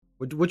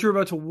What you're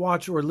about to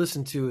watch or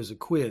listen to is a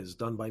quiz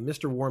done by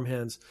Mr.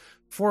 Warmhands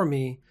for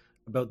me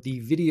about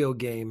the video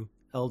game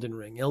Elden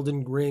Ring.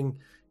 Elden Ring,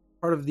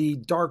 part of the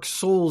Dark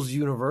Souls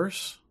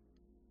universe.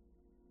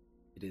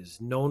 It is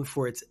known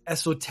for its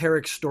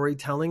esoteric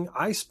storytelling.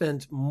 I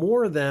spent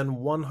more than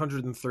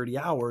 130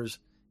 hours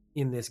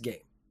in this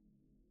game.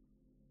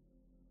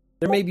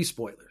 There may be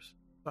spoilers.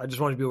 I just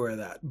want to be aware of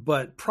that.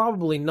 But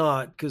probably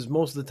not, because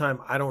most of the time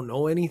I don't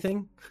know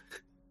anything.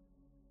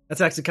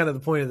 That's actually kind of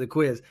the point of the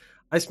quiz.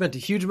 I spent a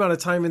huge amount of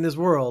time in this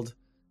world,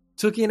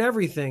 took in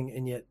everything,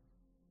 and yet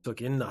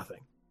took in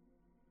nothing.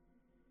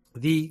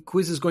 The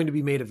quiz is going to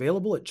be made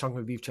available at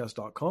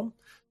chunkmybeefchest.com.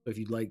 So if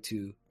you'd like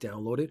to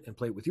download it and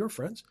play it with your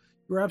friends,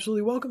 you're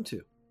absolutely welcome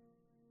to.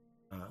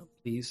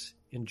 Please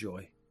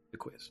enjoy the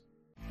quiz.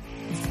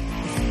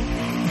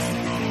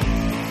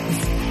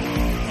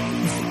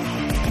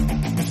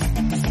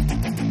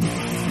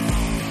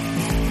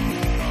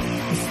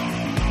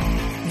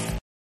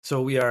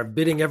 So we are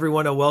bidding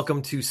everyone a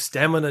welcome to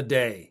Stamina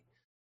Day.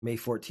 May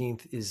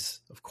 14th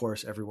is, of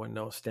course, everyone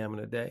knows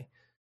Stamina Day,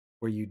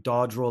 where you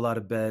dodge roll out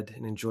of bed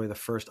and enjoy the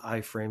first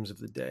iframes of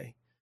the day,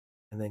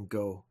 and then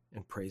go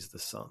and praise the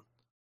sun.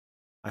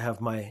 I have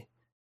my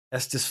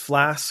Estus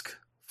flask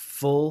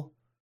full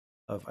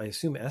of, I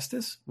assume,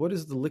 Estus? What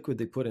is the liquid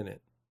they put in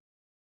it?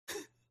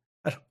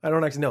 I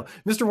don't actually know.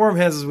 Mr.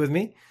 Warmhands is with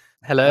me.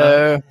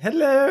 Hello.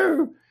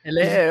 Hello.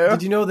 Hello.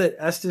 Did you know that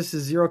Estus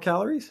is 0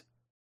 calories?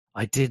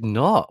 I did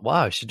not.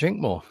 Wow, I should drink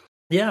more.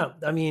 Yeah,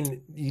 I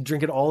mean, you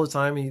drink it all the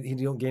time and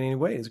you don't gain any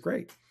weight. It's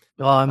great.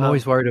 Well, I'm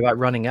always worried about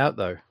running out,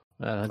 though.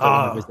 I don't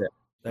want to visit.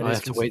 I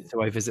have to wait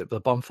till I visit the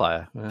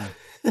bonfire.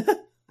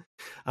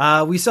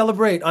 We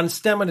celebrate on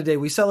Stamina Day.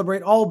 We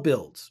celebrate all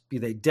builds, be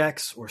they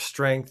dex or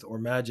strength or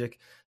magic.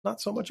 Not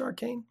so much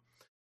arcane.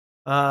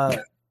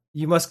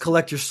 You must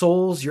collect your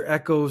souls, your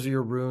echoes, or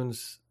your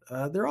runes.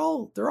 They're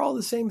all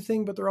the same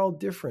thing, but they're all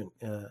different.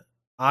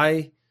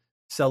 I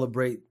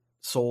celebrate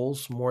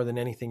souls more than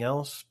anything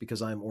else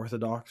because I'm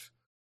Orthodox.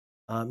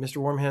 Mr.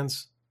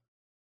 Warmhands,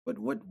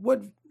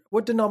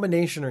 what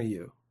denomination are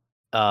you?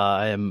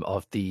 I am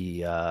of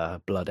the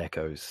Blood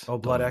Echoes. Oh,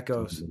 Blood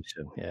Echoes.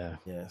 Yeah.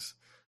 Yes.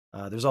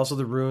 There's also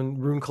the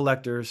rune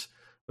collectors,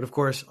 but of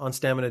course, on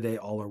Stamina Day,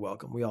 all are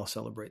welcome. We all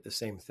celebrate the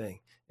same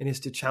thing, and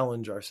it's to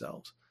challenge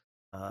ourselves.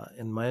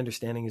 And my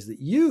understanding is that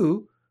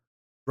you,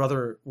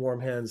 Brother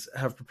Warmhands,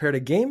 have prepared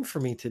a game for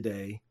me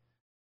today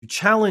to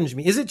challenge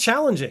me. Is it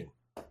challenging?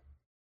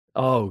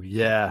 Oh,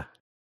 yeah.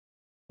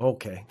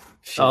 Okay.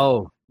 Shit.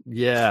 Oh,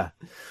 yeah.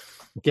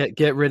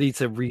 Get ready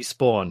to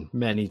respawn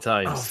many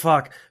times. Oh,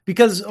 fuck.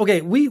 Because,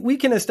 okay, we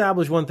can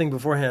establish one thing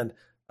beforehand.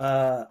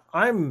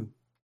 I'm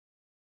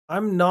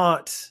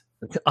not...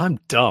 I'm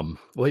dumb.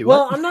 Wait,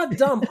 well, what? I'm not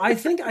dumb. I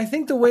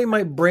think the way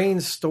my brain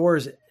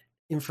stores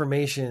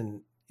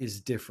information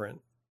is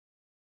different.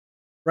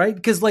 Right?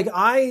 Because, like,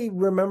 I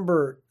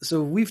remember...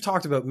 So we've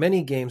talked about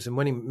many games and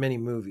many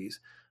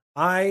movies.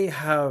 I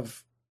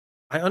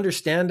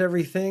understand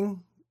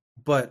everything,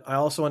 but I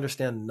also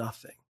understand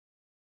nothing.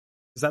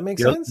 Does that make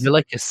sense? You're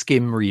like a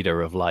skim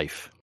reader of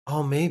life.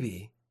 Oh,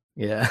 maybe.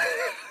 Yeah.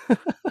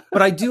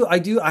 But I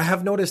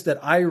have noticed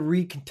that I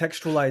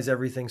recontextualize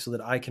everything so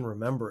that I can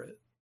remember it.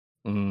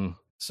 Mm.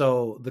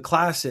 So the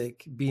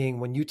classic being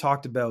when you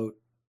talked about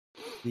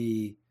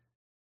the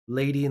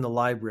lady in the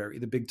library,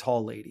 the big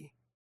tall lady.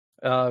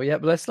 Yeah,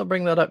 but let's not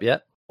bring that up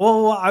yet.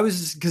 Well, I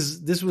was,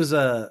 because this was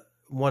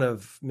one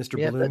of Mr.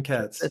 Balloon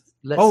Cat's.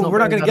 Let's we're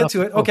not going to get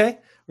to it. Oh. Okay.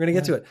 We're going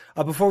to get to it.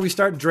 Before we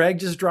start, Drag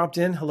just dropped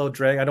in. Hello,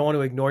 Drag. I don't want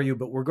to ignore you,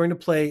 but we're going to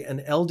play an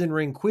Elden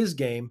Ring quiz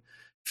game.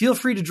 Feel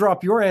free to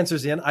drop your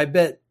answers in. I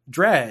bet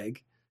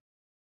Drag,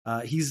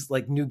 he's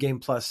like New Game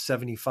Plus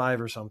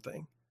 75 or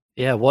something.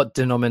 Yeah, what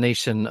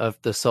denomination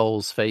of the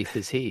Souls faith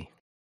is he?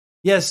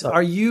 Yes.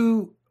 Are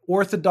you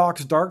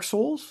Orthodox Dark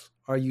Souls?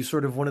 Are you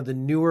sort of one of the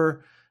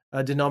newer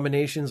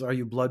denominations? Are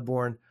you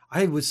Bloodborne?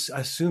 I would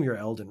assume you're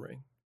Elden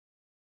Ring.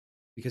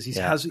 Because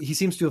he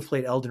seems to have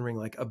played Elden Ring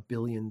like 1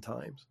 billion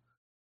times.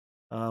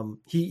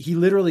 He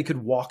literally could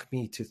walk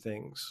me to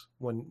things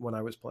when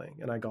I was playing,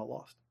 and I got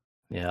lost.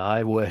 Yeah,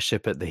 I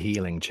worship at the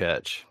Healing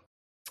Church.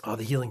 Oh,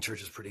 the Healing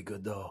Church is pretty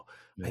good, though.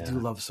 Yeah. I do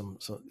love some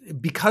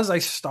because I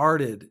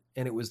started,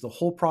 and it was the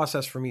whole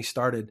process for me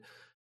started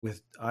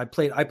with I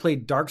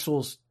played Dark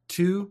Souls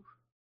 2,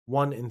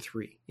 1, and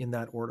 3 in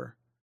that order.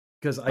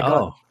 Because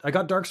I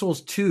got Dark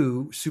Souls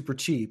 2 super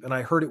cheap, and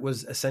I heard it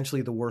was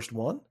essentially the worst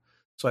one.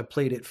 So I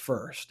played it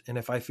first. And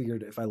if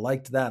I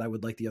liked that, I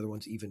would like the other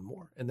ones even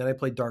more. And then I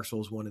played Dark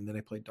Souls 1, and then I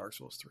played Dark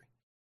Souls 3.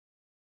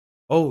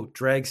 Oh,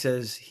 Drag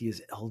says he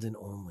is Elden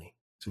only.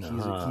 So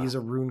he is a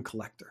rune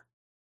collector.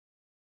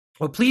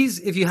 Well, please,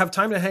 if you have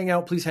time to hang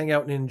out, please hang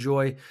out and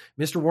enjoy.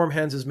 Mr.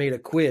 Warmhands has made a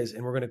quiz,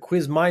 and we're going to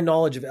quiz my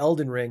knowledge of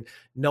Elden Ring,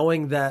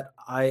 knowing that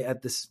I,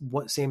 at this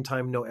same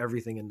time, know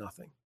everything and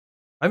nothing.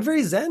 I'm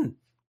very zen.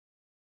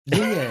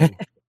 Yin-yang.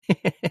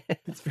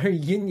 It's very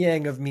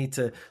yin-yang of me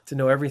to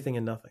know everything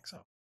and nothing. So,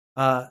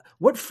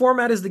 what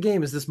format is the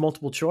game? Is this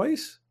multiple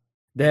choice?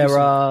 There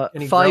are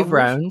 5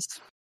 rounds,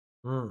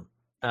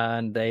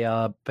 and they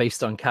are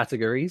based on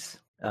categories.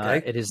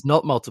 Okay. It is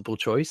not multiple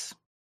choice.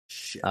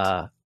 Shit.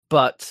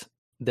 But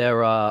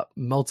there are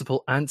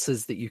multiple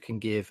answers that you can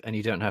give, and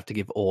you don't have to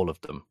give all of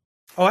them.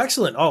 Oh,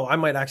 excellent. Oh, I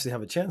might actually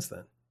have a chance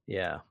then.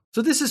 Yeah.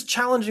 So this is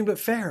challenging but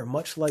fair,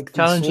 much like the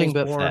Challenging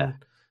but Soulsborne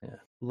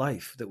fair.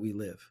 life that we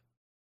live.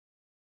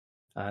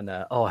 And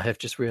I have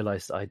just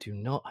realized I do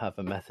not have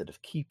a method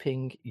of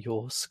keeping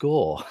your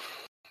score.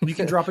 You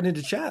can drop it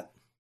into chat.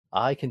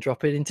 I can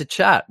drop it into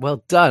chat.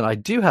 Well done. I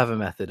do have a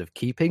method of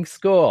keeping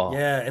score.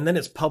 Yeah, and then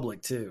it's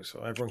public too,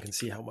 so everyone can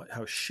see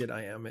how shit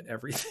I am at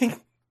everything.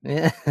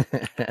 Yeah.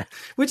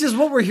 Which is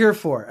what we're here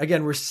for.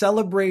 Again, we're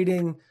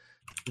celebrating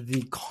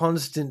the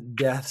constant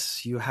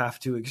deaths you have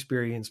to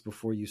experience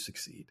before you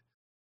succeed.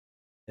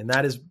 And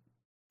that is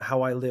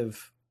how I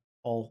live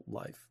all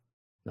life.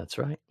 That's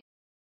right.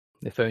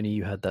 If only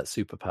you had that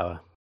superpower.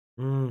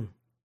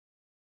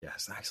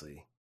 Yes,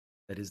 actually,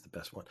 that is the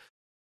best one.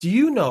 Do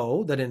you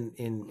know that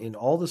in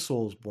all the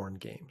Soulsborne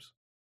games,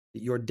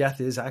 that your death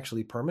is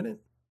actually permanent?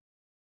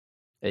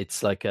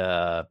 It's like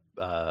a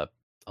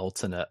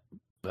alternate.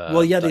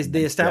 Well, yeah,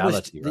 they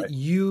established right? that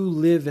you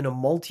live in a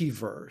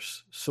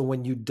multiverse. So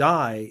when you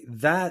die,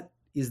 that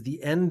is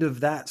the end of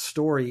that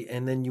story.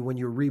 And then when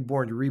you're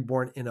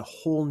reborn in a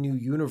whole new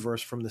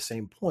universe from the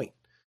same point,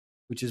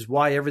 which is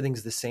why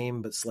everything's the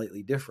same but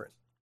slightly different.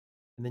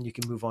 And then you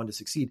can move on to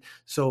succeed.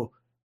 So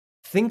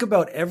think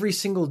about every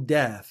single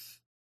death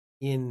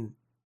in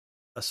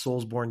a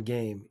Soulsborne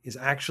game is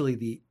actually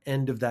the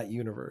end of that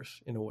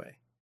universe in a way.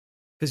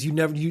 Because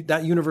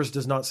that universe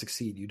does not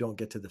succeed. You don't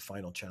get to the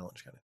final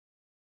challenge kind of.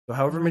 So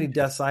however many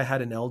deaths I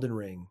had in Elden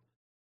Ring,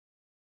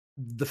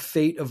 the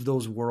fate of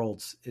those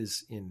worlds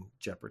is in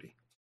jeopardy.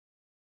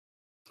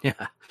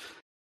 Yeah.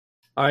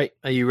 All right.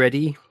 Are you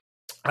ready?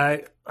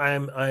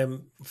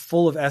 I'm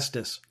full of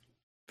Estus.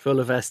 Full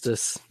of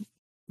Estus.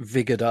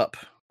 Vigored up.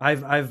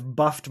 I've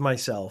buffed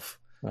myself.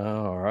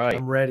 All right.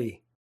 I'm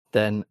ready.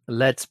 Then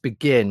let's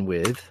begin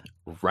with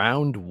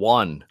round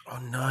 1. Oh,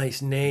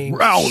 nice name.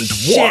 Round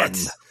Shit. 1.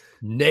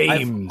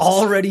 Names. I've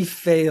already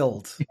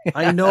failed.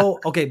 I know.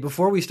 Okay,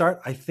 before we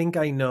start, I think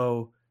I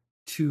know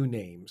 2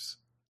 names.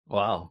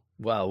 Wow.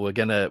 We're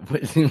gonna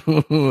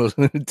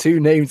 2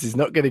 names is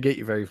not gonna get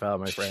you very far,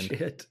 my friend.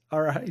 Shit.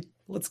 All right,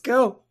 let's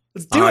go.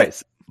 Let's do it.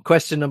 Right.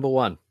 Question number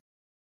 1.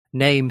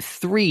 Name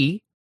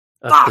 3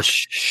 of the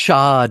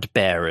shard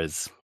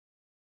bearers.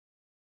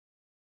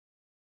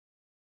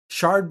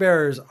 Shard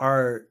bearers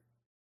are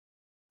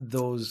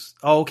those.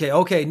 Oh,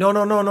 okay. No.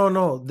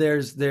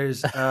 There's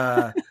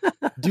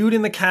dude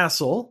in the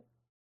castle.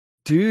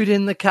 Dude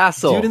in the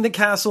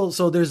castle.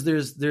 So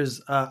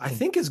there's I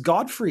think it's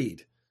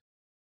Godfried.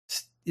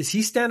 Is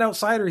he stand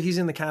outside or he's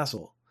in the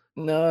castle?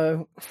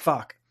 No.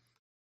 Fuck.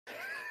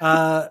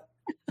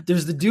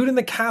 There's the dude in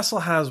the castle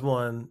has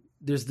one.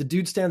 There's the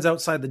dude stands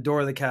outside the door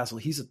of the castle.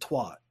 He's a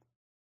twat.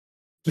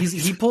 He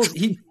is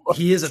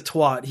a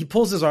twat. He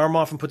pulls his arm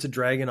off and puts a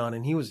dragon on,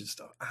 and he was just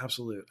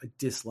absolute. I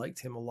disliked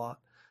him a lot.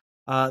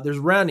 There's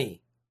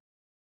Rani.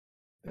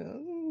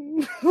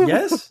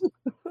 Yes.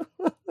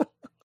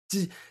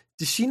 Does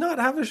she not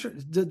have a shirt?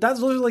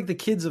 Those are like the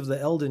kids of the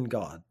Elden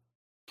God.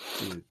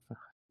 Dude.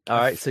 All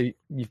right, so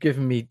you've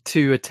given me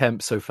 2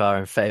 attempts so far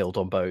and failed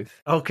on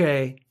both.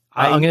 Okay.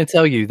 I'm going to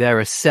tell you there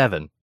are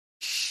 7.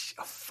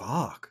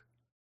 Fuck.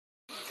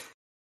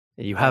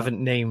 You haven't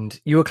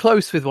named. You were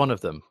close with one of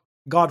them.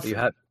 Godfrey.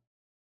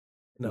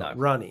 No.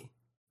 Rani.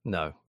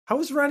 No. How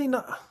is Rani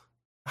not?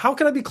 How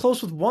can I be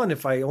close with one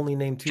if I only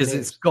name 2 names?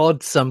 Because it's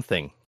God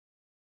something.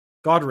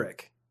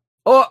 Godric.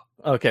 Oh,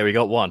 okay, we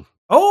got 1.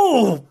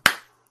 Oh,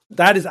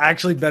 that is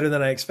actually better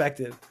than I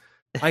expected.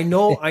 I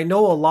know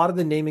a lot of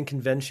the naming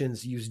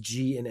conventions use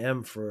G and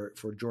M for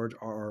George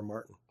R.R.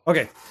 Martin.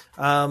 Okay.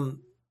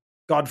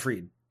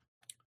 Godfried.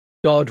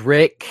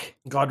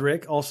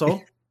 Godric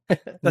also.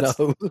 That's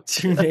no.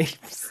 2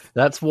 names.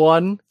 That's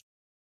 1.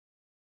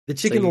 The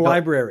chick in the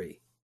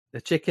library.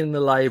 The chick in the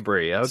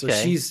librry.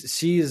 Okay. So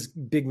she is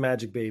Big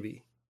Magic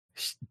Baby.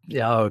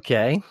 Yeah,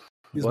 okay.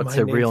 What's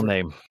her real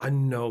name? I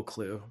no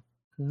clue.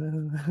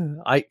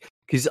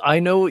 Because I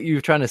know what you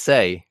were trying to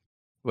say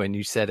when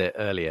you said it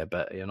earlier,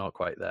 but you're not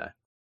quite there.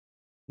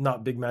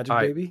 Not Big Magic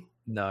Baby?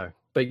 No.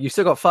 But you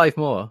still got 5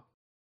 more.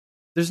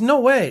 There's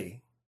no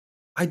way.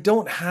 I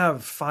don't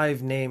have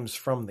 5 names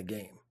from the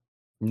game.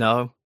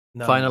 No.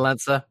 Final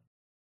answer?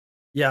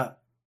 Yeah.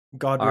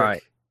 Godric. All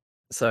right.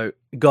 So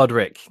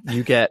Godric,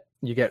 you get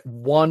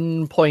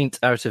 1 point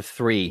out of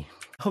 3.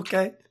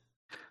 Okay.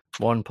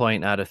 1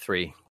 point out of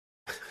 3.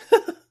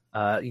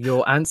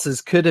 Your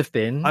answers could have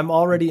been. I'm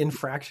already in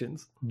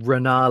fractions.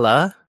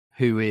 Renala,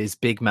 who is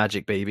Big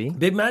Magic Baby.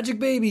 Big Magic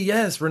Baby,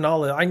 yes,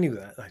 Renala. I knew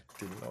that. I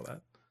didn't know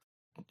that.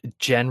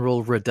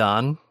 General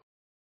Radahn.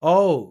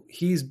 Oh,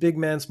 he's Big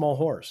Man, Small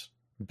Horse.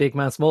 Big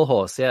Man, Small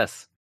Horse,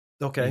 yes.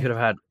 Okay. You could have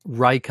had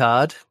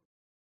Rykard.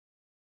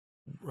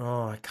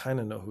 Oh, I kind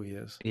of know who he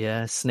is.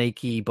 Yeah,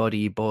 snaky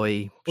body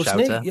boy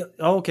shouter. Snake, yeah.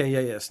 Oh, okay,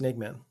 yeah, Snake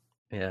Man.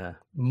 Yeah.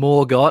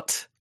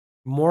 Morgott.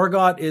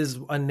 Morgott is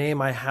a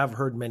name I have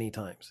heard many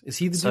times. Is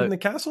he the dude in the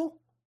castle?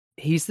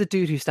 He's the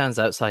dude who stands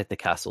outside the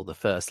castle, the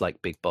first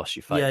like big boss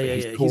you fight. Yeah, but yeah,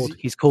 he's yeah.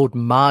 he's called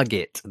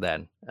Margit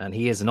then, and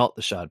he is not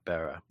the shard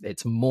bearer.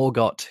 It's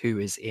Morgott who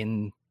is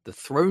in the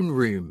throne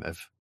room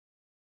of.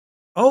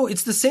 Oh,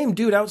 it's the same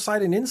dude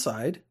outside and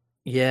inside.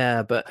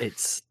 Yeah, but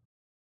it's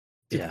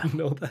Didn't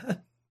know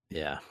that.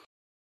 yeah.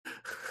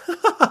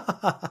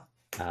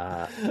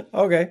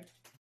 Okay.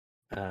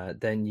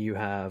 Then you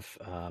have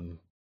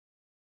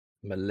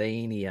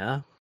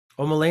Melania.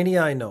 Oh,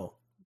 Melania, I know,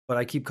 but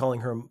I keep calling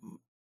her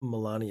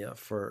Melania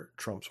for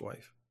Trump's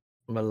wife.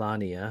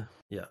 Melania.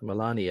 Yeah.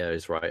 Melania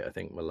is right, I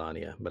think.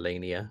 Melania.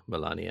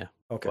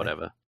 Okay.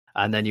 Whatever.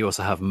 And then you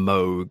also have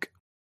Moog.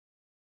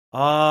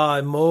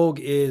 Moog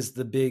is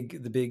the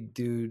big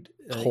dude.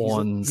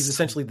 Horns. He's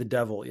essentially the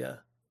devil, yeah.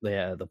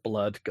 Yeah, the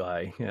blood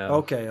guy. Yeah.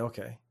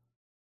 Okay.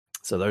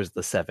 So those are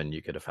the 7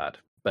 you could have had.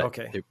 But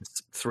Okay. it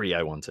was 3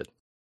 I wanted.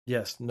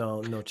 Yes,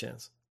 no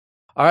chance.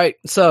 All right,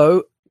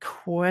 so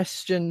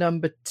question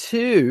number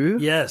 2.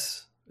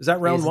 Yes. Is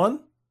that round 1?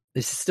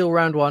 This is still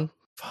round 1.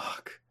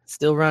 Fuck.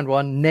 Still round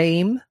 1.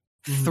 Name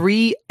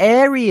 3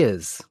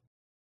 areas.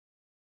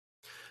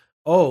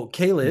 Oh,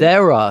 Caelid.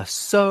 There are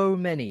so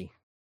many.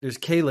 There's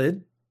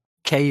Caelid.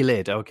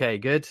 Caelid, okay,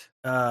 good.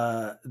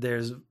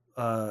 There's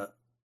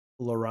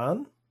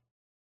Loran.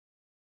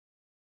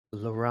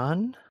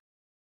 Loran?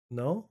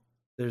 No.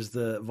 There's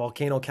the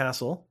Volcano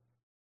Castle.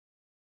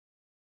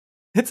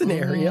 It's an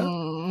area.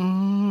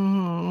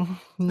 No,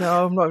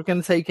 I'm not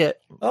going to take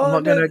it. Oh, I'm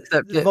not going to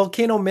accept it.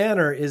 Volcano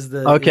Manor is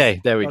the. Okay,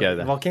 there we go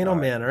then. Volcano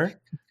Manor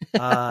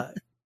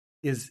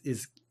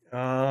is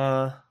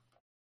on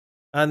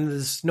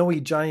the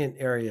Snowy Giant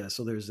area.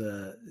 So there's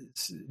a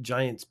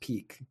Giant's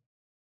Peak.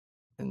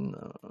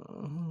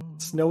 No.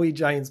 Snowy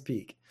Giant's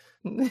Peak.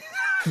 It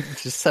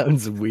just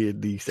sounds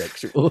weirdly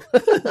sexual.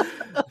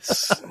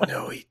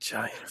 Snowy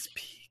Giant's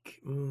Peak.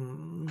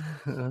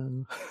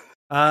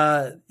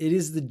 It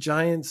is the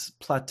Giants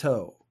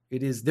Plateau.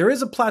 There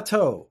is a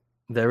plateau.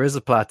 There is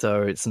a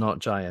plateau. It's not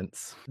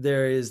giants.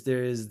 There is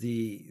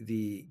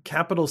the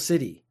capital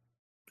city.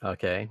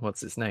 Okay,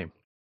 what's its name?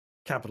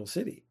 Capital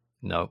City.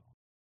 No.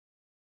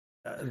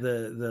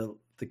 The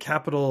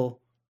capital,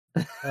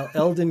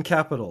 Elden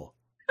capital.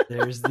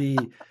 There's the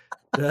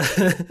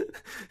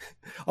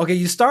okay.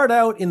 You start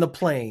out in the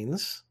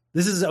plains.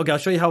 This is okay. I'll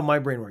show you how my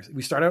brain works.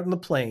 We start out in the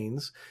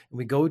plains, and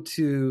we go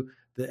to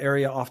the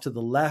area off to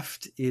the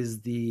left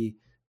is the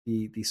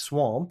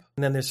swamp,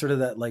 and then there's sort of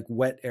that like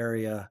wet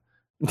area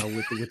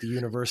with the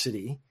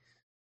university.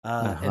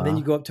 And then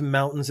you go up to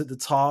mountains at the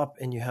top,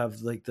 and you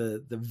have like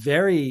the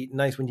very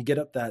nice when you get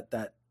up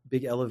that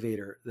big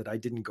elevator that I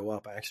didn't go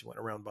up. I actually went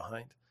around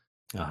behind.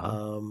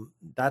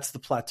 That's the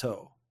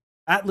plateau,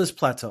 Atlas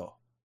Plateau.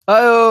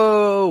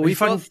 Oh, we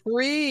got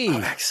 3.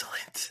 Oh,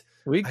 excellent.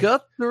 We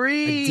got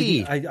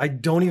 3. I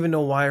don't even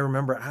know why I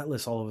remember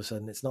Atlas all of a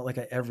sudden. It's not like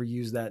I ever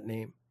used that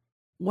name.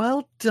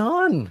 Well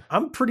done.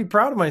 I'm pretty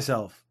proud of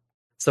myself.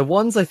 So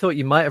ones I thought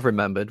you might have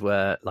remembered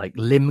were like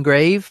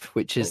Limgrave,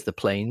 which is the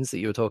plains that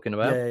you were talking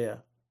about. Yeah.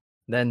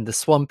 Then the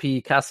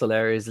swampy castle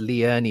area is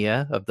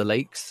Liurnia of the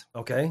lakes.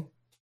 Okay.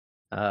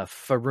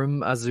 Farum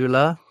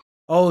Azula.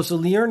 Oh, so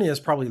Liurnia is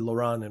probably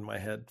Loran in my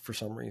head for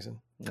some reason.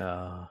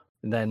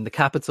 And then the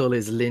capital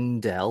is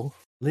Lindell.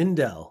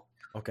 Lindell.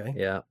 Okay.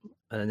 Yeah.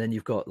 And then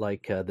you've got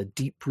like the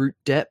Deep Root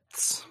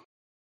Depths.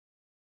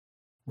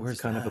 Where's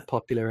kind of a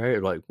popular area,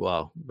 like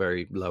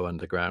very low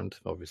underground,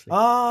 obviously.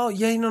 Oh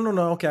yeah,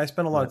 no. Okay, I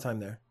spent a lot of time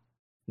there.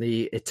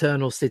 The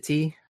Eternal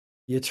City.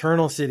 The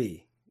Eternal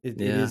City. It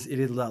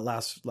is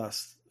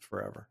lasts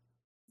forever.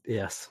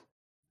 Yes.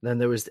 Then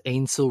there was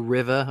Ainsel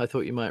River. I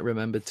thought you might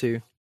remember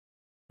too.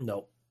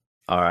 No.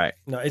 All right.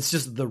 No, it's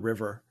just the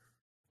river.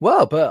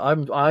 Well,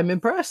 but I'm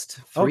impressed.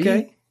 3.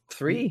 Okay.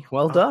 3.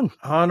 Well done.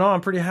 Oh no,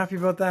 I'm pretty happy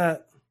about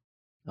that.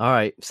 All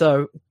right.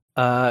 So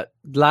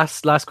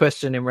last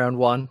question in round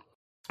 1.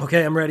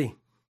 Okay, I'm ready.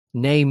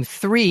 Name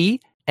 3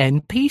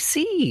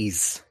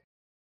 NPCs.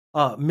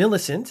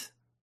 Millicent.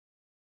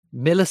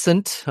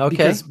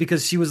 Okay.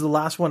 Because she was the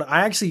last one.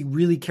 I actually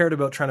really cared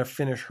about trying to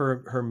finish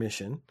her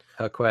mission.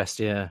 Her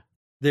quest, yeah.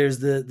 There's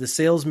the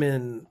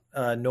salesman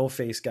no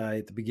face guy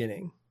at the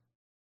beginning.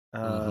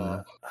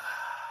 I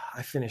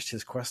finished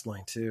his quest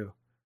line too.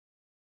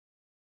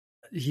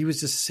 He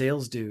was just a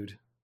sales dude.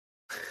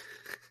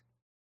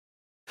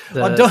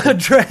 Don't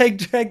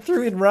drag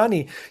through in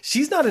Ronnie.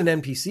 She's not an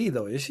NPC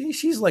though, is she?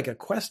 She's like a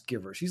quest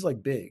giver. She's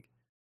like big.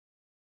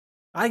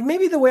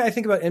 Maybe the way I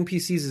think about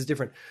NPCs is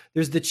different.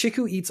 There's the chick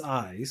who eats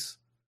eyes.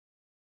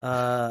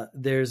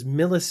 There's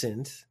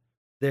Millicent.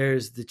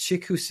 There's the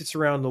chick who sits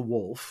around the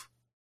wolf.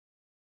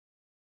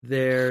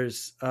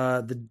 There's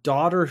the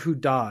daughter who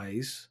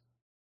dies.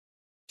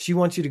 She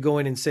wants you to go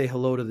in and say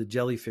hello to the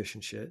jellyfish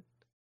and shit.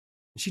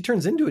 She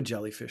turns into a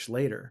jellyfish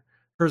later.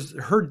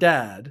 Her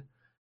dad.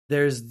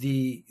 There's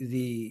the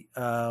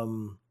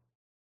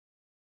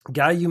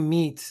guy you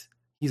meet.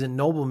 He's a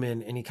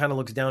nobleman, and he kind of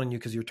looks down on you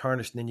because you're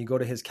tarnished. And then you go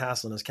to his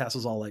castle, and his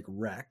castle's all like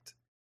wrecked.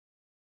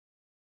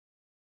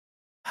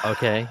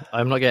 Okay,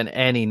 I'm not getting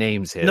any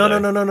names here.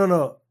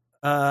 No.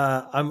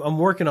 I'm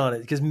working on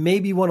it because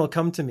maybe one will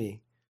come to me.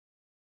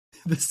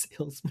 The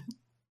salesman.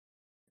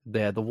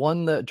 They're the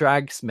one that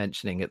Drag's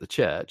mentioning at the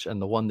church,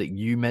 and the one that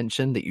you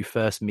mentioned that you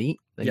first meet,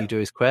 and you do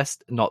his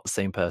quest, not the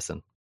same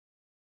person.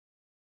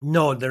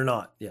 No, they're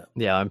not. Yeah.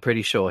 Yeah, I'm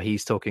pretty sure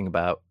he's talking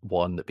about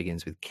one that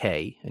begins with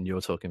K, and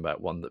you're talking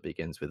about one that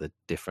begins with a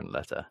different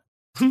letter.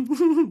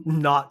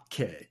 Not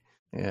K.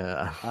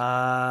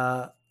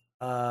 Yeah.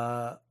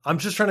 I'm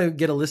just trying to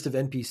get a list of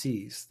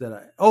NPCs that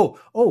I.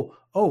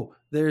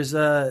 There's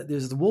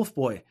the Wolf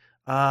Boy.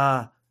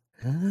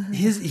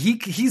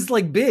 He's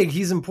like big.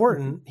 He's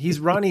important. He's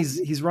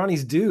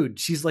Ronnie's dude.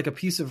 She's like a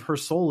piece of her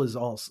soul is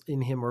all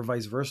in him, or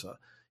vice versa.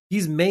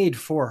 He's made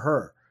for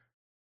her.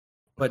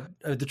 But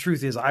the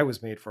truth is, I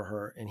was made for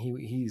her, and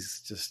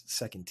he's just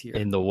second tier.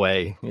 In the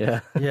way, yeah.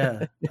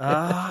 Yeah.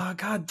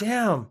 God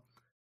damn.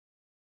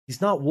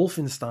 He's not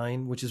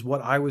Wolfenstein, which is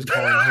what I was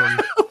calling him.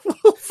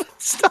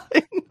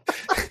 Wolfenstein.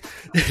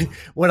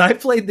 When I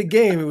played the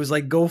game, it was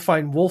like, go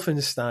find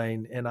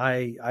Wolfenstein, and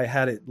I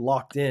had it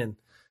locked in.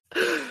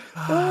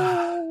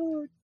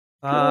 Oh,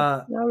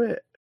 God, damn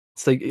it.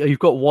 So you've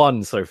got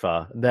one so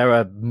far. There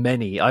are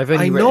many. I've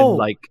only written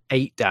like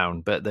 8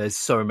 down, but there's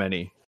so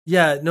many.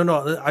 Yeah,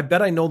 no. I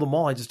bet I know them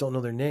all. I just don't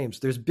know their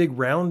names. There's big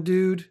round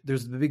dude.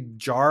 There's the big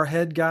jar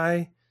head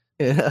guy.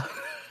 Yeah.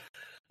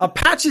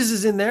 Patches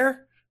is in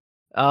there.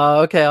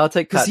 Okay, I'll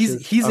take Patches.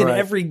 Because he's in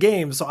every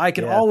game, so I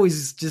can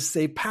always just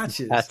say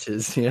Patches.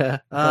 Patches, yeah.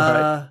 All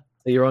right.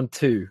 So you're on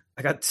 2.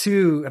 I got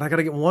 2, and I got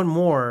to get one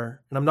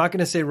more. And I'm not going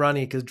to say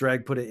Ronnie because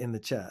Drag put it in the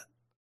chat.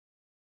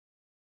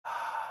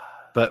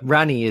 But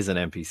Rani is an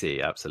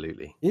NPC,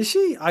 absolutely. Is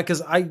she?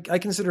 Because I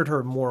considered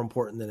her more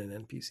important than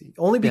an NPC,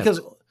 only because.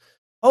 Yeah.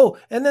 Oh,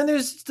 and then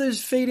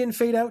there's fade in,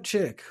 fade out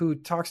chick who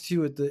talks to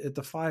you at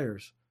the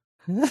fires.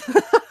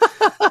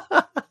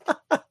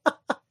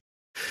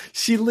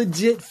 She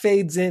legit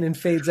fades in and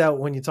fades out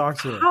when you talk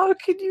to her. How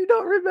can you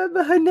not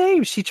remember her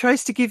name? She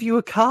tries to give you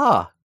a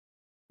car.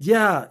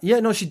 Yeah,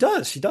 no, she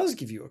does. She does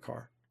give you a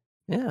car.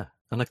 Yeah,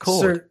 and a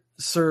cord.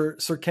 Sir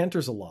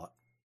Cantor's a lot.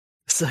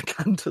 Sir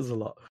Cantor's a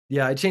lot.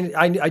 Yeah, I changed.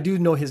 I do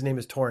know his name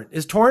is Torrent.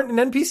 Is Torrent an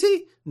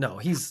NPC? No,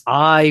 he's.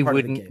 I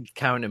wouldn't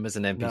count him as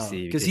an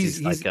NPC because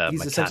he's like a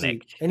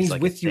mechanic, and he's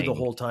like with you the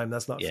whole time.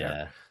 That's not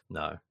fair.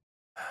 No.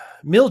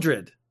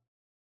 Mildred.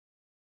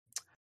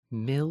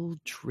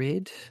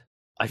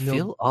 I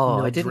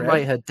didn't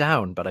write her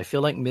down, but I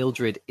feel like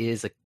Mildred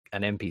is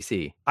an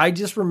NPC. I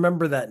just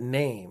remember that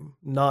name,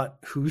 not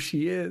who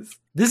she is.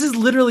 This is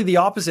literally the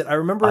opposite. I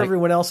remember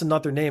everyone else and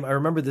not their name. I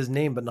remember this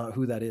name, but not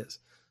who that is.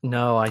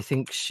 No, I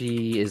think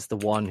she is the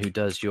one who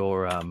does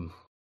your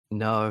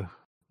No,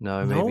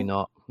 maybe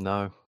not.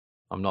 No,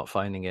 I'm not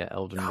finding it.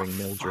 Elden Ring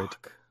Mildred.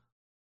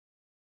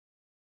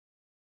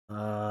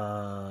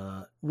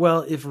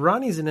 Well, if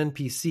Ronnie's an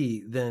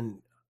NPC,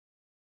 then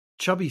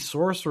Chubby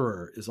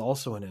Sorcerer is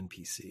also an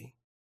NPC.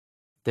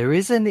 There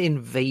is an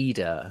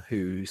invader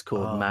who's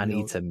called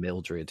Man-Eater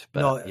Mildred.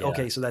 But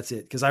okay, so that's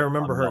it. Because I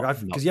remember her.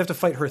 Because you have to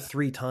fight her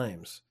 3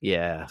 times.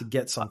 Yeah. To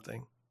get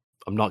something.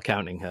 I'm not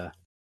counting her.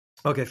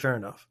 Okay, fair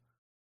enough.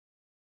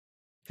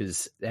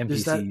 Because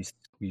NPCs,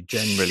 you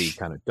generally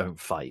kind of don't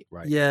fight,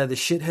 right? Yeah, the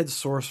shithead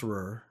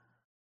sorcerer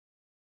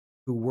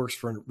who works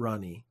for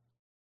Ronnie.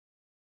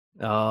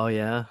 Oh,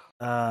 yeah.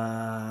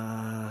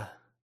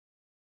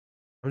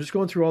 I'm just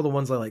going through all the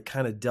ones I like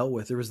kind of dealt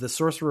with. There was the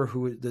sorcerer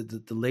who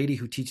the lady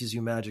who teaches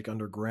you magic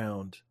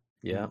underground.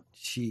 Yeah.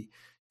 She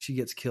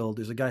gets killed.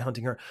 There's a guy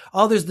hunting her.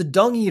 Oh, there's the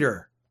Dung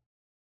Eater.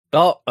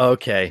 Oh,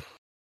 okay.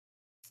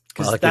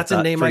 Because that's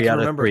a name I can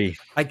remember.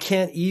 I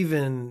can't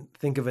even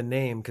think of a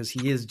name because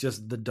he is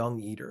just the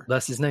Dung Eater.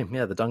 That's his name.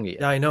 Yeah, the Dung Eater.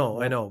 Yeah, I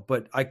know.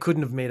 But I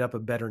couldn't have made up a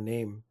better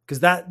name because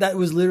that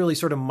was literally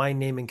sort of my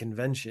naming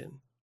convention.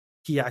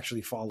 He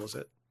actually follows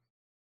it.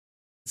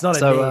 It's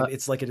not a name.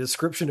 It's like a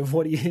description of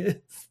what he is.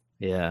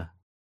 Yeah.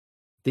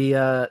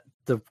 The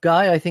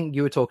guy I think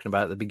you were talking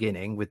about at the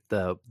beginning with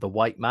the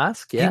white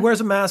mask. Yeah. He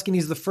wears a mask and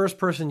he's the first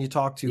person you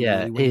talk to.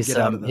 Yeah. Really,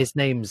 his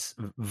name's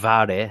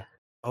Vare.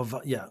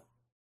 Oh, yeah.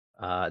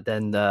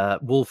 Then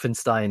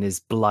Wolfenstein is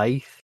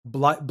Blythe.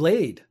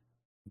 Blade.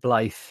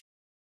 Blythe.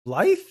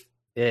 Blythe?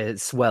 Yeah,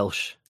 it's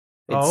Welsh.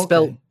 It's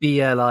spelled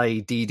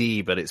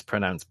Blidd, but it's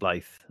pronounced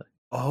Blythe.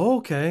 Oh,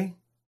 okay.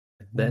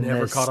 Then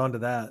never caught on to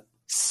that.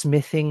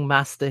 Smithing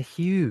Master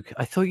Hugh.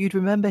 I thought you'd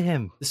remember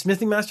him. The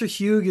Smithing Master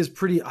Hugh is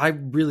pretty. I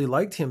really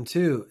liked him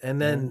too.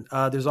 And then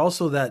there's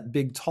also that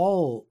big,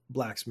 tall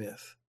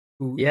blacksmith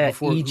who,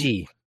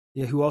 E.G.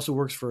 Who also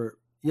works for.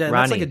 Yeah,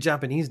 that's like a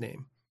Japanese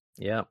name.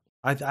 Yeah,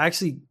 I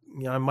actually,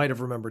 I might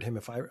have remembered him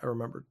if I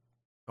remembered.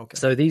 Okay.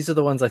 So these are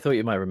the ones I thought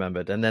you might have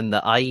remembered. And then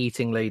the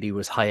eye-eating lady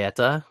was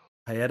Hayeta.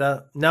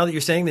 Now that you're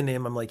saying the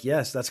name, I'm like,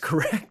 yes, that's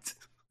correct.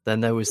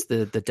 Then there was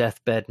the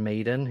deathbed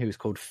maiden who's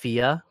called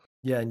Fia.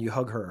 Yeah, and you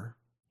hug her.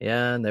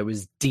 Yeah, and there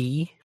was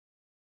D.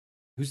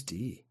 Who's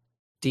D?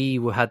 D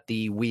had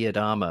the weird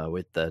armor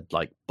with the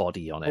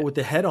body on it. Oh, with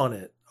the head on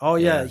it. Oh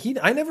yeah.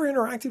 I never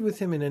interacted with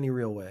him in any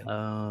real way.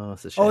 Oh,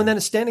 that's a shame. Oh, and then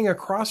standing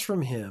across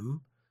from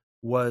him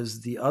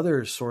was the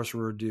other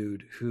sorcerer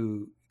dude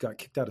who got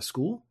kicked out of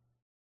school.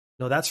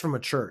 No, that's from a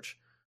church.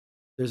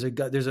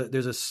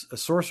 There's a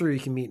sorcerer you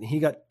can meet, and he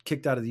got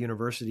kicked out of the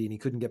university, and he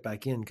couldn't get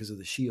back in because of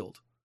the shield.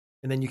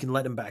 And then you can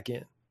let him back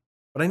in.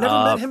 But I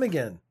never met him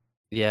again.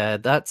 Yeah,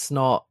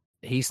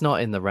 he's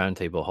not in the round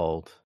table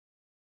hold.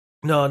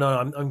 No,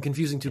 I'm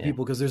confusing two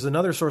people because there's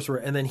another sorcerer,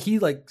 and then he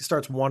like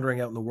starts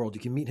wandering out in the world.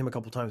 You can meet him a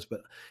couple times,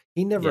 but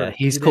he never. Yeah,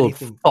 he's did called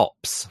anything.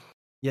 Fops.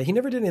 Yeah, he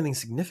never did anything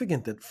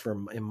significant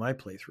in my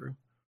playthrough.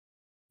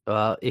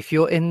 If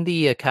you're in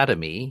the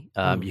academy,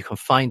 you can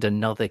find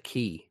another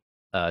key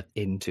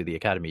into the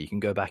academy. You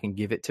can go back and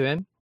give it to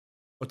him.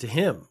 Oh, to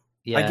him?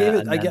 Yeah, I gave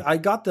it. I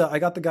got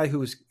the guy who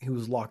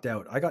was locked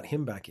out. I got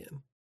him back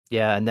in.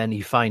 Yeah, and then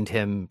you find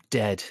him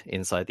dead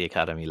inside the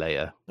academy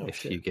later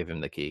if you give him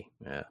the key.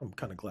 Yeah, I'm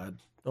kind of glad.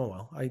 Oh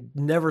well, I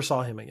never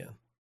saw him again.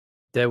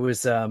 There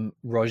was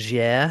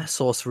Roger,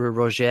 Sorcerer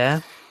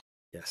Roger.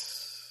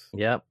 Yes.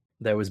 Yep.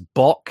 There was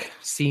Bock,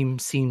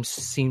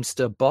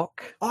 Seamster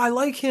Bock. Oh, I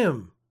like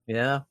him.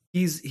 Yeah.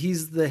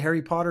 He's the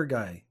Harry Potter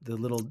guy, the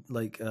little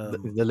like the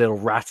little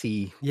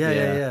ratty.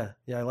 Yeah.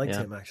 I liked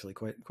him actually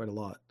quite a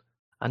lot.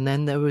 And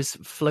then there was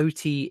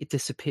floaty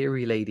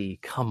disappeary lady.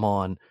 Come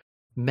on.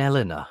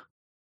 Melina.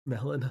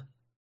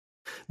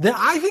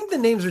 I think the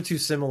names are too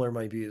similar.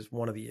 Might be is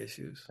one of the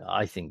issues.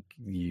 I think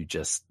you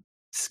just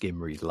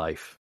skim read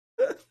life.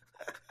 All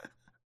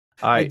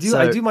right,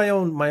 I do my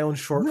own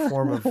short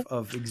form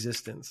of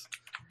existence.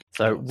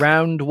 So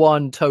round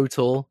one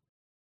total,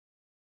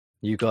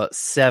 you got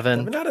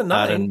 7 out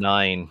of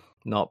 9.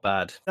 Not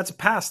bad. That's a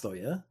pass, though.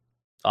 Yeah.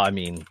 I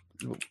mean,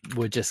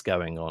 we're just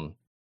going on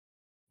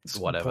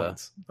whatever.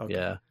 Okay.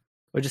 Yeah,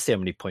 we'll just see how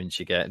many points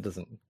you get. It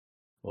doesn't.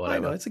 Whatever. I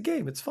know, it's a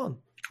game. It's fun.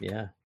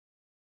 Yeah.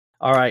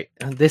 All right.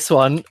 And this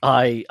one,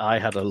 I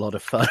had a lot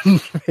of fun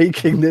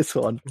making this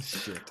one.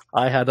 Shit.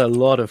 I had a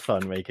lot of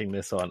fun making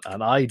this one,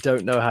 and I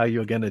don't know how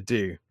you're going to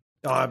do.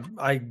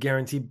 I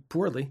guarantee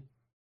poorly.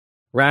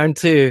 Round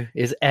 2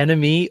 is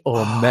enemy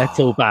or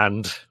metal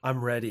band.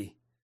 I'm ready.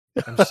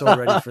 I'm so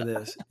ready for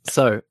this.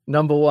 So,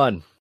 number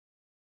 1,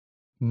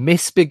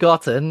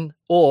 Misbegotten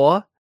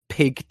or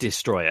Pig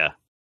Destroyer.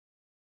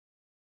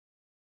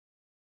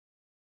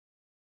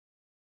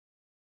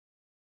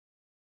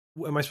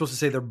 Am I supposed to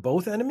say they're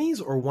both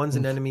enemies, or one's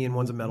an enemy and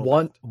one's a metal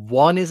band?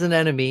 One is an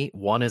enemy,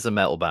 one is a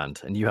metal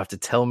band, and you have to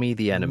tell me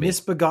the enemy.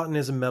 Misbegotten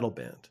is a metal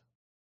band.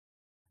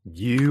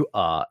 You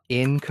are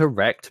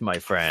incorrect, my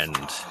friend.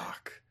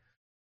 Fuck.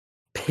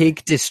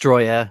 Pig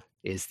Destroyer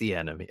is the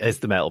enemy. Is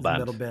the metal band.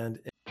 Metal band.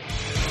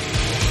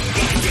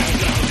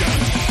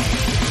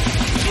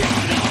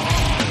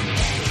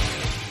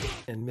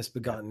 And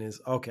Misbegotten is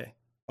okay.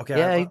 Okay.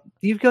 Yeah,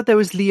 you've got there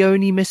was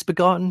Leone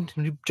Misbegotten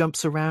who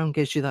jumps around,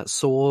 gives you that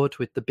sword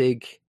with the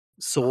big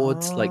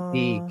swords, like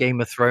the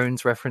Game of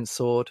Thrones reference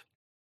sword.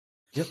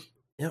 Yep.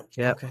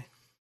 Okay.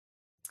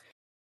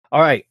 All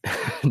right,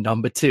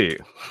 number 2.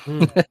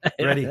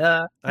 Ready.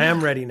 I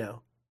am ready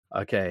now.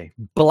 Okay,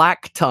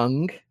 Black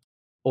Tongue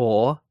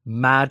or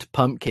Mad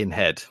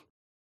Pumpkinhead.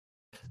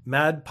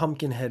 Mad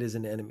Pumpkinhead is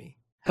an enemy.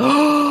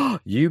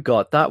 You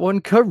got that one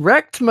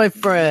correct, my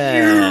friend.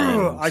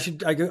 Yeah!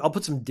 I'll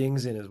put some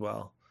dings in as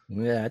well.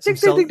 Yeah, ding,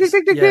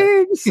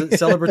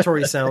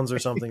 celebratory sounds or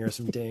something, or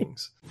some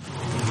dings.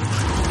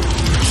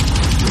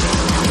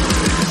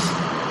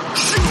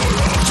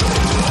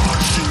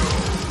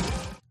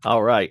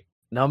 All right,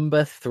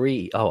 number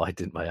 3. Oh, I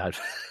didn't my ad.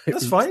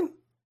 That's fine.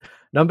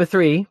 Number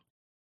 3.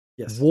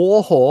 Yes.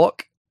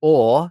 Warhawk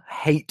or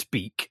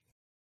Hatebeak.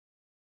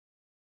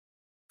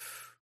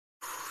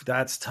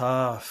 That's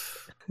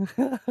tough.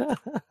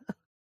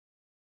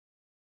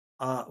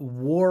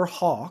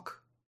 Warhawk.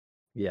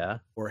 Yeah.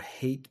 Or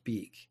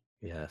Hatebeak.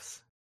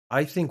 Yes.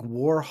 I think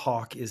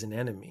Warhawk is an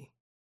enemy.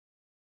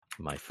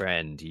 My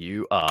friend,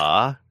 you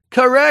are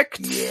correct.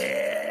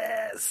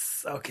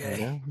 Yes.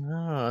 Okay. I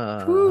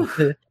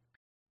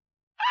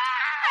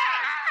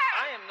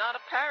am not a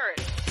parrot.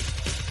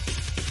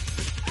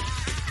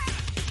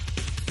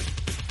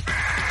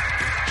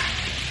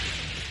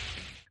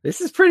 This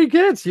is pretty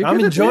good. I'm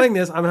enjoying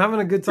this. I'm having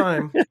a good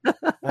time.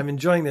 I'm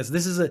enjoying this.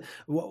 This is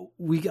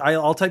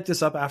I'll type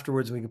this up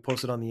afterwards and we can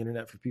post it on the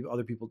internet for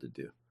other people to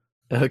do.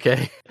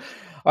 Okay.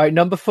 All right.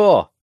 Number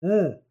 4.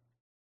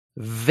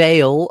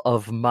 Veil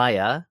of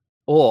Maya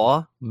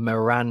or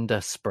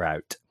Miranda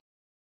Sprout.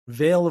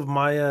 Veil of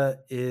Maya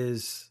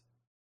is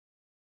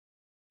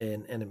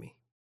an enemy.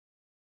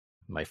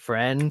 My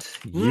friend,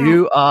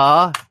 you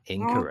are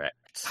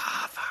incorrect.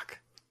 Fuck.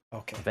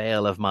 Okay.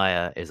 Veil of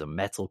Maya is a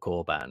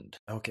metalcore band.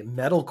 Okay,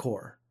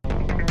 metalcore.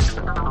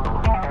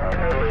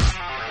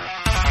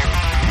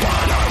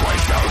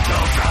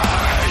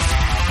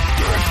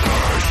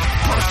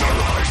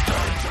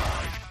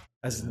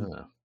 As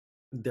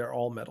they're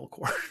all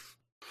metalcore.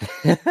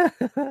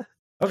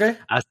 Okay.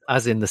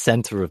 As in the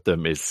center of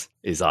them is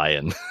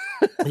iron.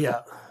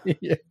 Yeah.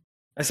 Yeah.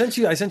 I sent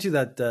you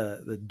that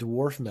the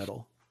dwarf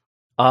metal.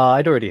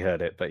 I'd already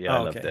heard it, but yeah, I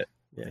loved it.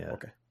 Yeah.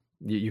 Okay.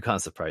 You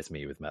can't surprise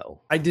me with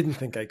metal. I didn't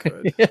think I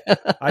could.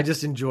 I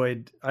just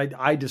enjoyed.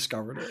 I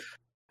discovered it.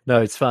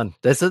 No, it's fun.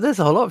 There's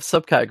a whole lot of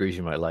subcategories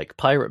you might like.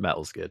 Pirate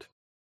metal's good.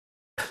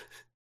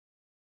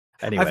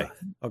 Anyway,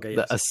 okay,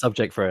 yes. A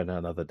subject for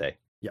another day.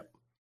 Yep.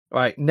 All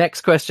right,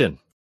 next question.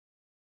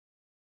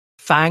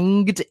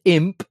 Fanged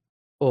imp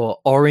or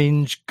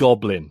orange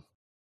goblin?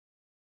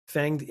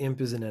 Fanged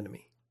imp is an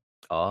enemy.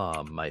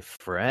 Ah, my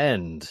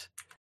friend,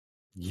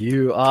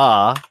 you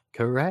are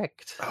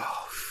correct.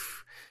 Oh,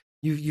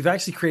 you've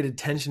actually created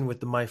tension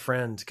with my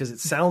friend because it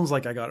sounds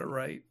like I got it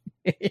right.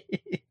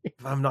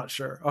 I'm not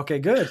sure. Okay,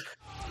 good.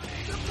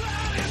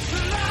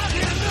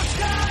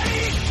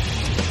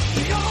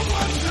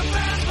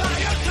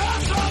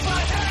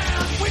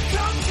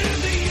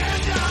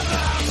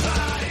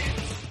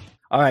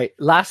 All right,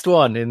 last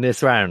one in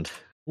this round.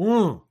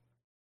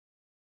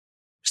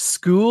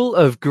 School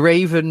of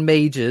Graven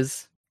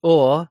Mages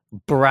or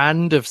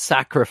Brand of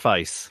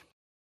Sacrifice?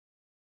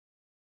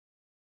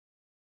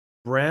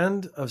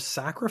 Brand of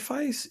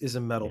Sacrifice is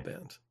a metal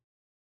band.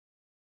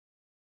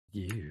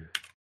 You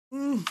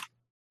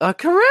are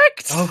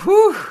correct. Oh,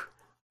 whew.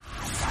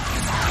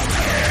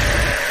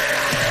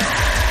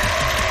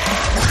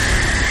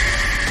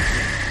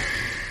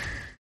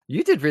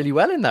 You did really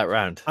well in that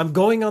round. I'm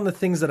going on the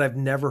things that I've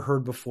never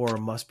heard before.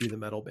 Must be the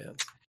metal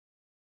bands.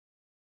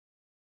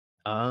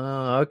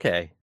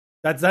 Okay.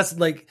 That's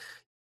like.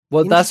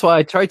 Well, that's why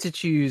I tried to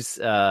choose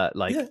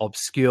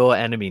obscure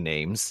enemy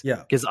names. Yeah.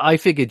 Because I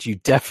figured you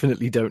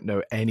definitely don't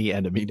know any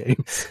enemy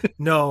names.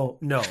 No.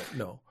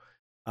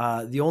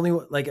 The only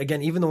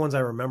again, even the ones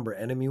I remember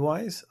enemy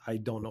wise, I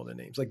don't know their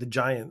names. Like the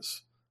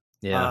giants.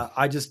 Yeah.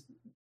 I just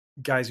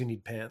guys who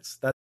need pants.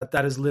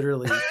 That is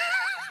literally.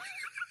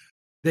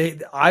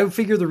 I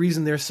figure the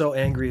reason they're so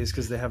angry is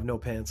because they have no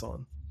pants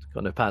on.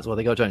 Got no pants. Well,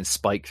 they got a giant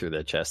spike through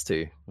their chest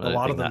too. A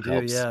lot of them do.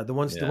 Helps. Yeah, the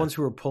ones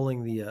who are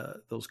pulling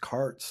those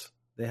carts,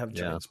 they have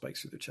giant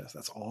spikes through their chest.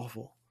 That's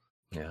awful.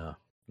 Yeah,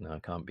 no,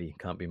 it can't be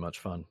much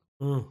fun.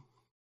 All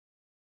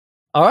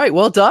right,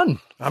 well done.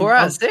 4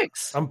 out of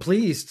 6. I'm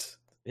pleased.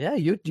 Yeah,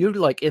 you're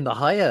like in the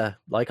higher.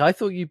 Like I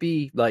thought you'd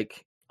be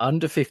like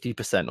under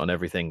 50% on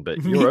everything,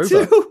 but you're Me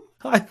over. Too.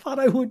 I thought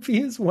I would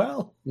be as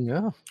well.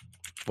 Yeah,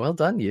 well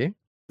done, you.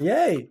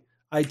 Yay!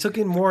 I took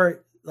in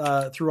more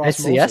through osmosis.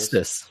 It's the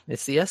Estus.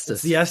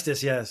 It's the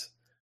Estus, yes.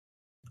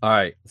 All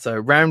right, so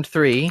round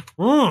 3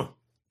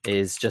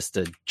 is just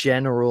a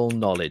general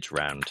knowledge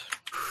round.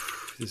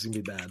 This is gonna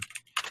be bad.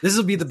 This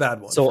will be the bad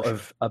one. Sort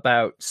of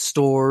about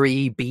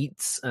story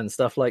beats and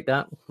stuff like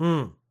that.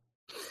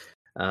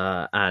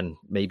 And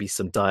maybe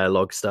some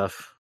dialogue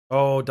stuff.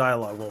 Oh,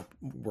 dialogue won't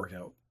work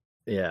out.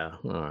 Yeah.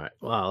 All right.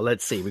 Well,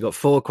 let's see. We got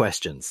 4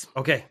 questions.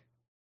 Okay.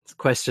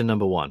 Question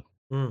number 1.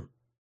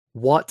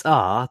 What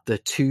are the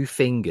 2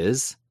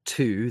 fingers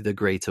to the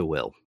greater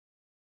will?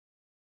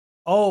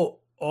 Oh,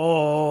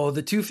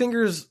 the 2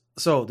 fingers.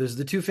 So there's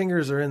the 2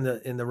 fingers are in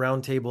the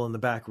round table in the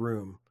back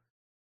room,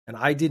 and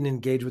I didn't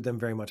engage with them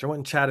very much. I went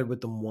and chatted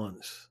with them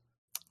once.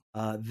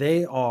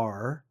 They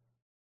tell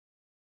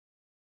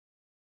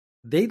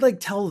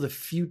the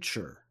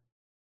future,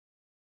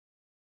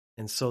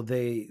 and so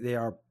they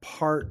are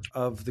part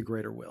of the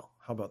greater will.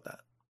 How about that?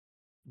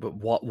 But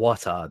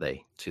what are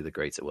they to the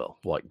greater will?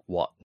 What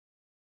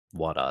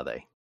are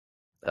they?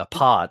 A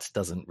part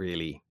doesn't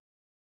really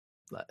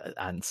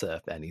answer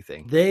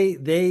anything.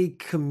 They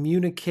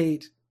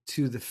communicate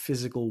to the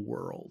physical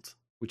world,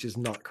 which is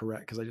not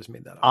correct because I just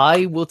made that up.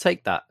 I will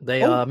take that.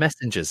 They are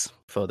messengers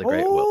for the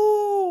greater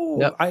will.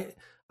 Yep.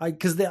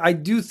 I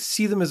do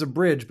see them as a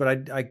bridge,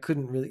 but I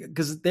couldn't really,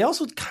 because they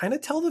also kind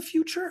of tell the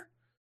future.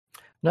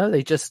 No,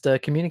 they just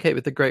communicate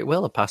with the great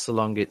will and pass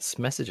along its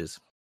messages.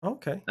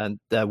 Okay. And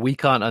we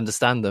can't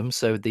understand them,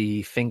 so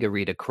the finger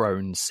reader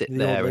crones sit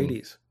there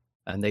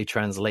and they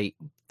translate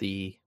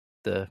the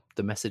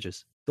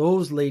messages.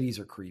 Those ladies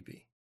are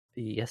creepy.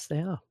 Yes, they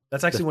are.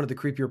 That's actually one of the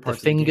creepier parts.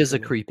 The fingers are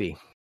creepy.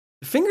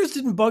 The fingers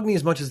didn't bug me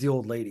as much as the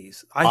old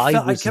ladies.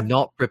 I was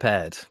not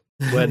prepared.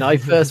 When I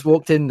first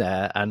walked in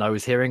there and I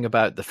was hearing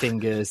about the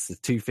fingers, the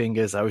 2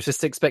 fingers, I was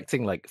just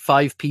expecting like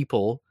 5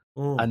 people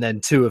and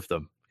then 2 of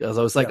them. Because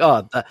I was like,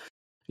 the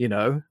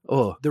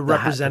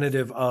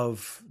representative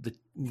of the,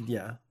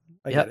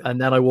 I get it.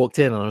 And then I walked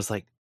in and I was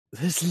like,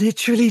 there's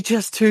literally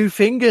just 2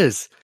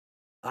 fingers.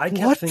 I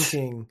kept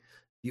thinking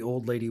the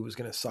old lady was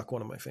going to suck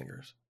one of my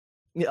fingers.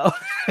 Yeah,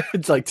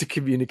 it's like to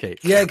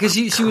communicate. Yeah, because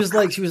she was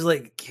like,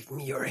 give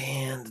me your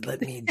hand, let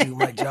me do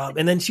my job.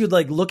 And then she would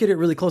like look at it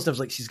really close, and I was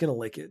like, she's gonna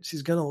lick it.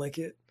 She's gonna lick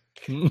it.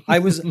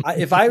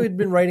 If I had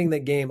been writing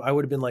that game, I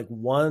would have been like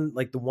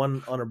the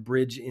one on a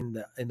bridge in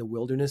the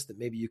wilderness that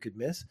maybe you could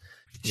miss.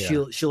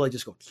 Yeah. She'll like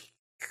just go.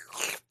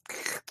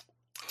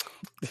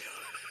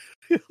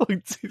 Oh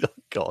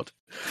God!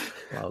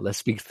 Well,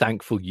 let's be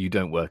thankful you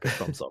don't work at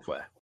From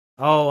Software.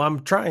 Oh,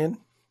 I'm trying.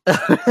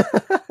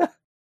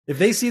 If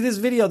they see this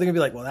video, they're gonna be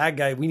like, "Well, that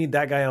guy, we need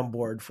that guy on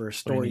board for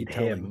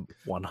storytelling."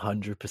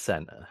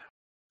 100%.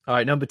 All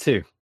right, number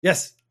 2.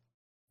 Yes.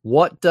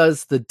 What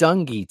does the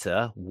Dung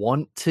Eater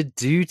want to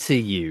do to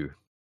you?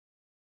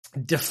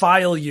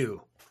 Defile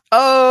you.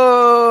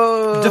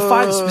 Oh,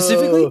 defile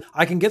specifically.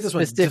 I can get this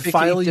one.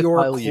 Defile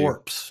your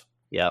corpse.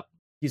 Yep.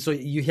 So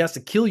he has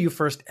to kill you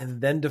first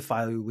and then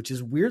defile you, which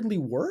is weirdly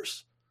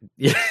worse.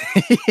 Yeah.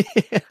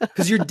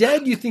 Because you're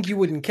dead, you think you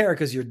wouldn't care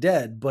because you're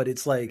dead, but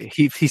it's like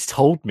He's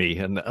told me,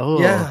 and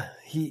yeah,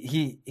 if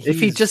he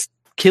he's just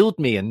killed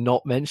me and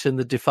not mentioned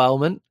the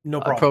defilement, no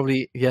I problem.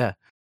 probably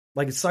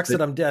Like it sucks But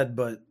that I'm dead,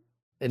 but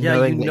yeah,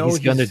 knowing that he's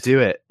gonna he's do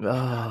it.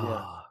 God,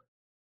 yeah.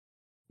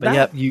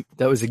 But yeah,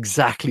 that was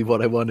exactly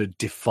what I wanted.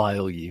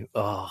 Defile you.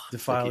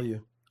 Defile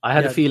you. I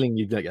had a feeling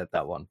you'd get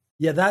that one.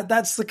 Yeah,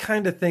 that's the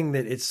kind of thing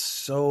that it's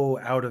so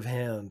out of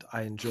hand.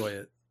 I enjoy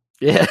it.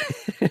 Yeah.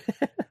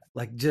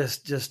 Like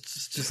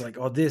just like,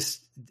 oh, this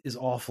is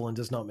awful and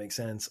does not make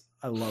sense.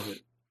 I love it.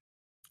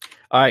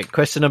 All right,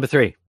 question number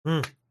 3.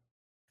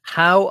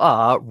 How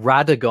are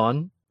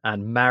Radagon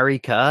and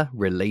Marika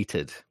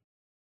related?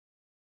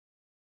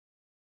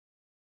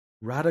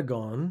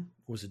 Radagon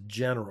was a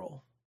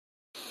general.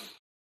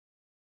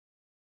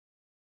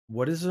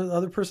 What is the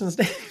other person's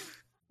name?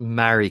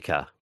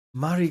 Marika.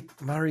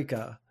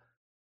 Marika.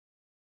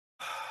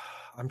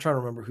 I'm trying to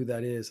remember who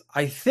that is.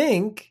 I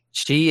think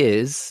she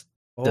is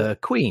the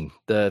queen,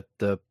 the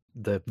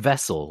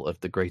vessel of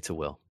the greater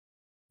will.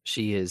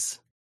 She is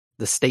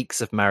the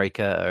stakes of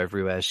Marika are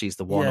everywhere. She's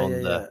the one on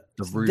the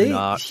rune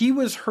arc. He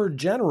was her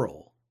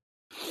general.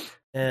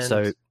 And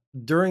so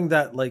during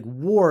that like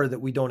war that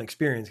we don't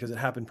experience because it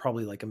happened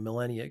probably like a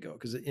millennia ago,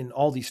 because in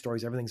all these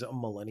stories everything's a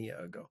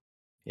millennia ago.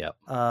 Yeah.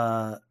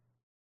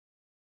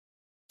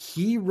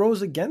 He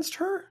rose against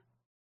her?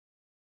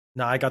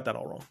 No, I got that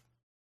all wrong.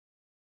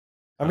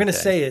 I'm going to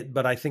say it,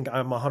 but I think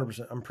I'm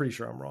 100%. I'm pretty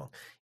sure I'm wrong.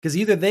 Because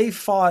either they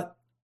fought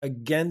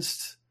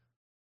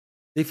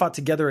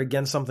together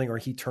against something, or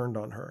he turned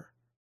on her.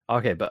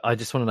 Okay, but I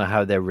just want to know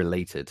how they're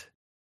related.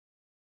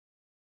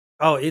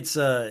 Oh, it's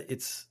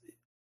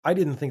I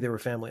didn't think they were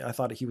family. I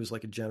thought he was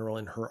like a general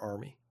in her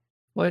army.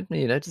 Well,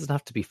 it doesn't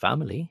have to be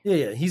family.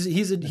 Yeah.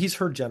 He's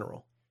her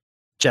general.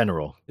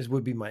 General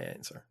would be my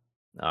answer.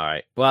 All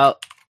right. Well,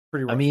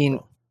 pretty wrong.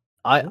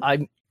 I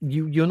mean,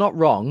 you're not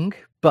wrong,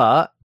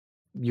 but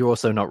you're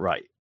also not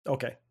right.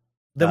 Okay.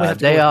 Then we have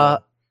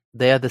to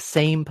they are the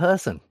same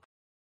person.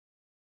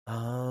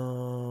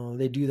 Oh,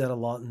 they do that a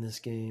lot in this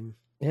game.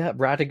 Yeah,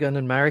 Radagon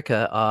and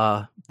Marika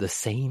are the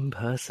same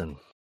person.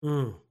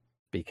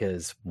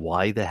 Because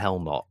why the hell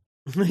not?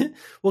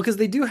 Well, because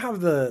they do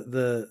have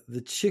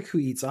the chick who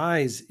eats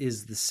eyes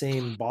is the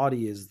same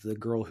body as the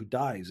girl who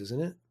dies,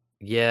 isn't it?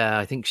 Yeah,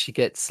 I think she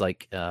gets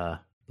like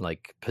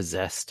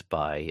possessed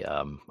by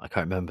I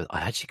can't remember.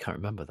 I actually can't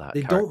remember that.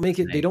 They don't make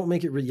it. They don't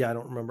make it. Yeah, I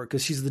don't remember,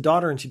 because she's the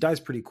daughter and she dies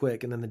pretty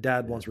quick, and then the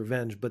dad wants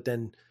revenge. But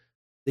then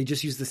they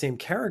just use the same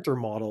character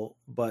model,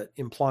 but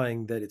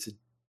implying that it's a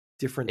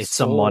different. It's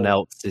someone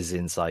else is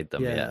inside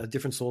them. Yeah, a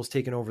different soul's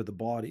taken over the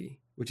body,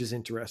 which is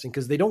interesting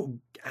because they don't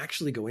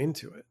actually go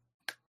into it,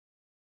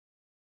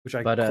 which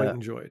I quite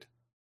enjoyed.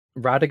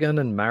 Radagon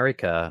and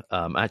Marika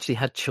actually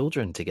had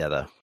children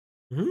together.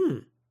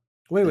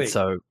 Wait.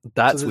 So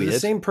that's weird. The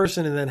same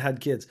person and then had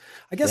kids.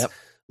 I guess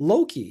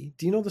Loki.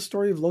 Do you know the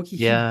story of Loki?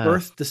 Yeah. He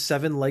birthed the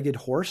 7-legged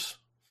horse.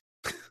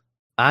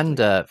 And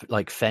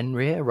like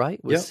Fenrir,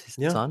 right? Was his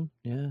son?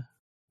 Yeah.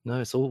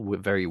 No, it's all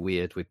very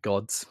weird with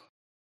gods.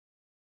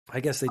 I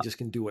guess they just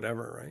can do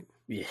whatever, right?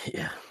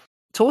 Yeah.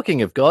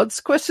 Talking of gods,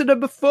 question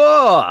number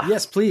 4.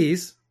 Yes,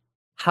 please.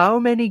 How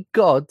many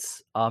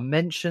gods are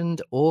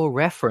mentioned or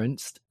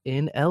referenced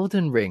in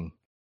Elden Ring?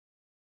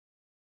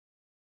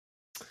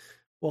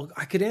 Well,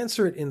 I could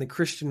answer it in the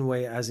Christian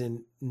way, as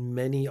in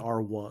many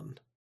are one.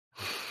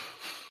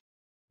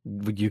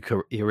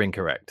 You're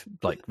incorrect.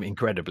 Like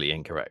incredibly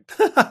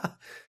incorrect.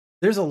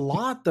 There's a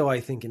lot, though, I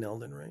think, in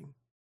Elden Ring.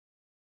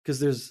 Because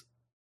there's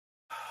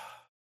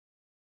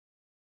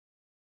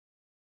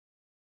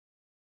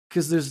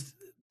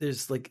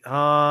like,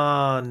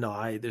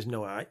 there's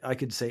no, I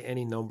could say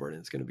any number and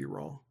it's going to be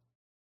wrong.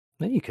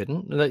 No, you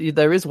couldn't.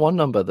 There is one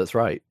number that's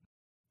right.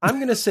 I'm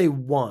going to say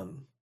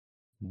 1.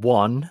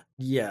 1?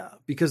 Yeah,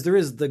 because there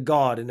is the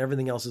god and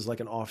everything else is like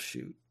an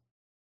offshoot.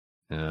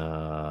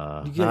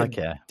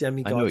 Okay.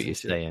 Demigods. I know what you're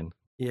saying.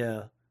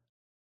 Yeah.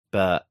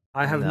 But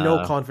I have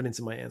no confidence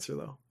in my answer,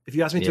 though. If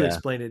you asked me to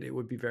explain it, it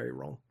would be very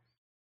wrong.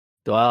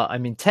 Well, I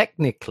mean,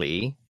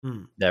 technically,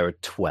 there are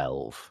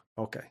 12.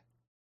 Okay.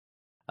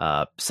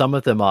 Some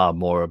of them are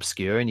more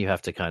obscure and you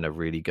have to kind of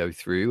really go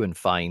through and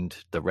find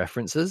the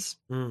references.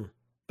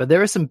 But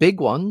there are some big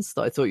ones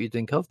that I thought you'd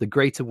think of. The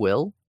Greater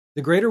Will.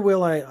 The Greater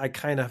Will, I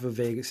kind of have a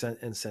vague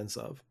sense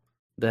of.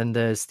 Then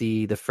there's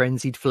the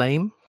Frenzied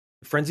Flame.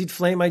 Frenzied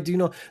Flame, I do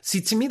know.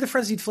 See, to me, the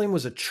Frenzied Flame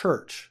was a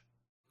church.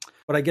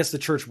 But I guess the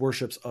church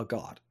worships a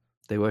god.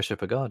 They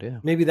worship a god, yeah.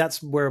 Maybe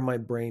that's where my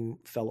brain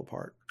fell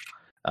apart.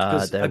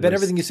 Because I bet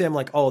everything you say, I'm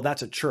like, oh,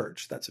 that's a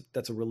church.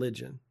 That's a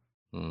religion.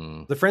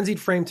 The Frenzied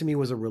Flame to me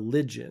was a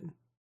religion.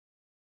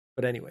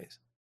 But anyways.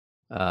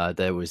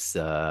 There was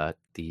the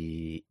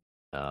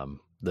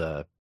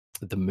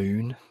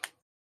moon.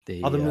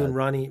 The moon,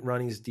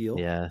 Ronnie's deal.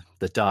 Yeah,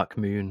 the dark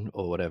moon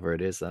or whatever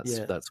it is.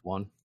 That's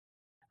one.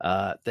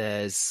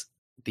 There's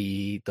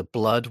the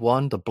blood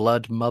one, the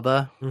blood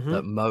mother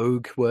that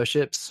Moog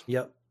worships.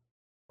 Yep.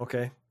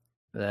 Okay.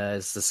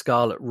 There's the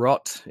Scarlet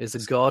Rot is a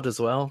god as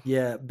well.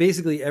 Yeah,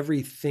 basically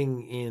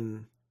everything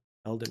in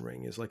Elden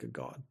Ring is like a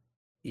god.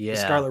 Yeah. The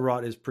Scarlet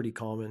Rot is pretty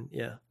common.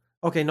 Yeah.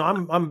 Okay, no,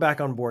 I'm back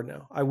on board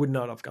now. I would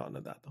not have gotten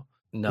to that though.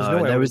 No, There's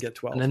no way I would get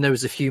 12. And then there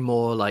was a few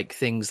more like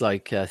things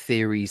like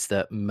theories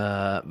that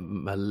Melina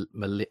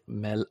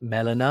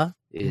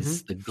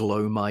is the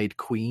glow-eyed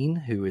queen,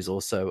 who is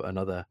also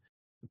another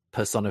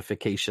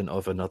personification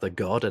of another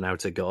god, an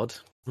outer god.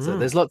 So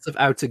there's lots of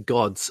outer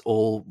gods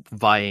all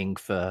vying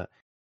for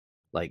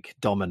like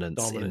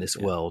dominance in this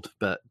world,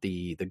 but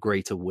the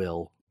greater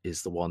will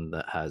is the one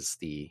that has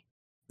the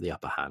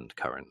upper hand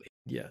currently.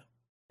 Yeah.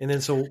 And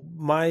then so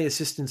my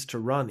assistance to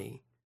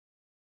Rani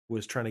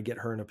was trying to get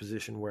her in a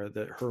position where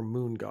her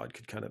moon god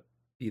could kind of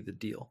be the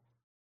deal.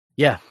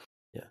 Yeah.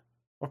 Yeah.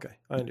 Okay,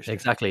 I understand.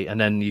 Exactly. And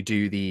then you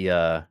do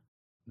the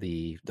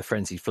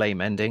frenzied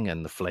flame ending,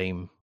 and the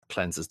flame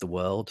cleanses the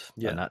world.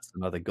 Yeah. And that's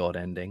another god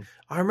ending.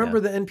 I remember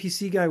the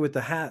NPC guy with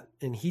the hat,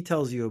 and he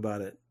tells you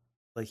about it.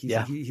 Like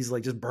he's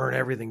like, just burn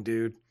everything,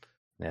 dude.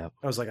 Yeah.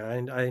 I was like,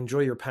 I enjoy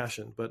your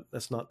passion, but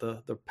that's not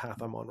the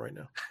path I'm on right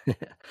now.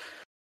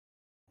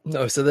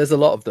 No, so there's a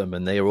lot of them,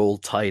 and they are all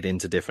tied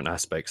into different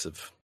aspects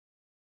of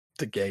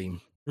the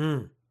game.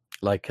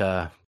 Like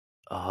there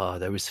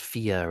was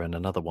fear, and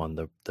another one,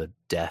 the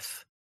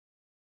death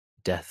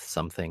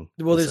something.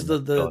 Well, there's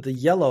the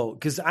yellow,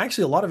 because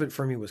actually a lot of it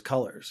for me was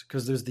colors,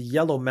 because there's the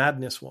yellow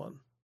madness one,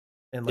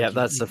 and like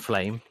that's a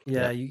flame.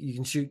 You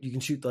can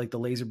shoot like the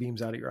laser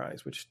beams out of your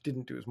eyes, which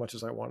didn't do as much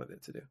as I wanted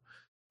it to do.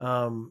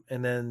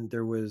 And then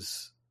there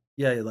was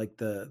like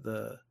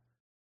the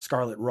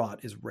Scarlet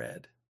Rot is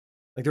red.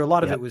 Like there a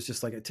lot of it was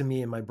just like, to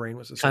me, in my brain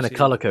was kind of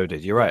color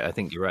coded. You're right. I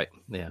think you're right.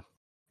 Yeah,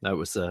 that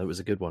was it was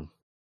a good one.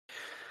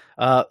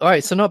 All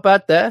right, so not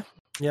bad there.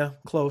 Yeah,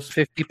 close.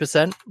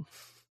 50%.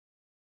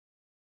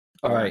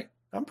 All right.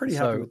 I'm pretty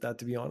happy with that,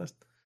 to be honest.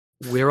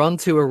 We're on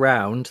to a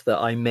round that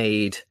I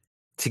made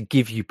to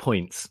give you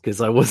points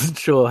because I wasn't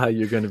sure how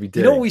you're going to be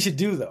doing. You know what we should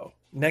do though?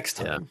 Next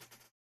time,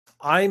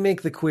 I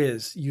make the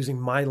quiz using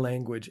my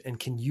language, and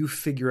can you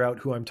figure out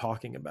who I'm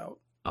talking about?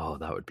 Oh,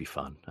 that would be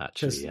fun,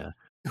 actually. Yeah.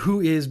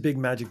 Who is Big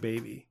Magic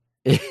Baby?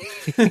 And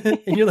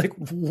you're like,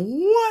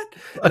 what?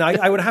 And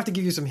I would have to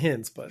give you some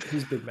hints, but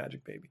who's Big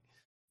Magic Baby?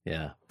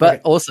 Yeah,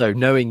 but also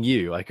knowing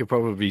you, I could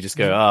probably just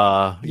go,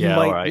 all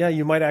right. Yeah,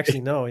 you might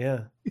actually know.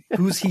 Yeah,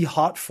 who's he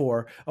hot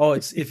for? Oh,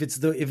 if it's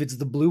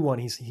the blue one,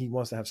 he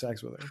wants to have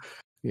sex with her.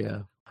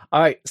 Yeah.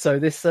 All right. So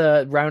this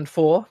round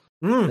 4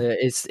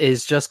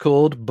 is just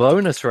called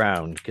bonus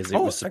round because it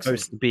was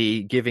supposed to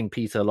be giving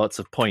Peter lots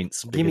of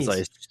points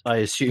because I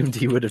assumed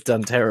he would have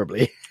done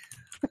terribly.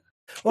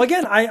 Well,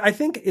 again, I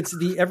think it's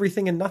the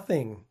everything and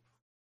nothing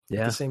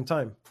at the same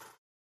time.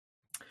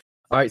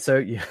 All right,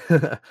 so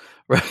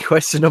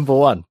question number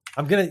 1.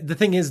 The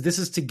thing is, this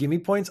is to give me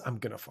points. I'm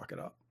gonna fuck it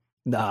up.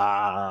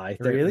 Nah, I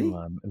think really?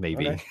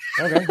 Maybe.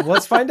 Okay. Well,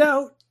 let's find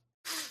out.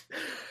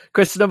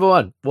 Question number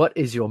 1. What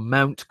is your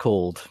mount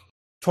called?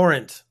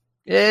 Torrent.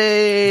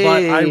 Yay!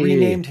 But I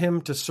renamed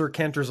him to Sir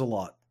Cantor's a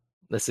lot.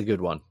 That's a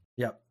good one.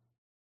 Yep.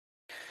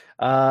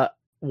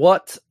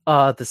 What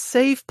are the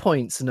save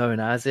points known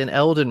as in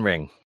Elden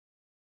Ring?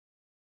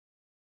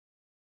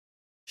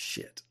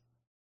 Shit.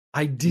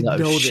 I did know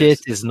this.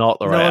 Shit is not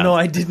the right answer. No,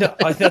 I did not.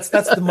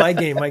 That's my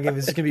game. My game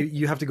is just gonna be,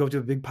 you have to go to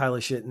a big pile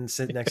of shit and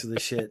sit next to the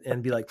shit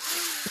and be like,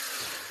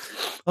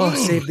 oh,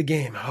 save the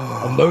game.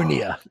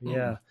 Ammonia.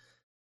 Yeah.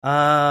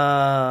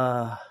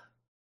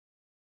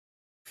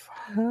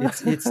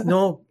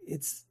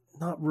 It's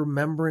not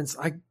remembrance.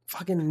 I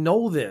fucking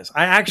know this.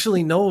 I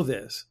actually know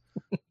this.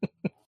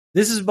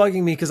 This is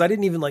bugging me because I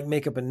didn't even like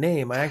make up a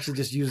name. I actually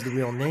just used the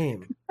real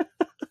name.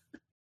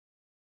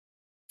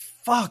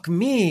 Fuck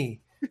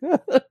me.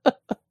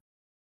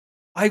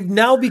 I've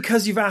now,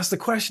 because you've asked the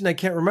question, I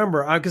can't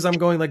remember because I'm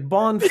going like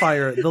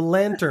bonfire, the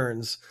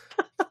lanterns.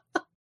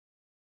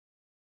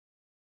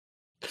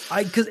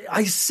 Because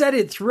I said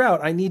it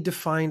throughout. I need to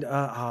find.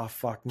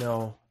 Fuck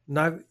no.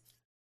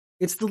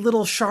 It's the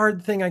little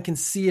shard thing. I can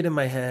see it in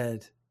my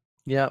head.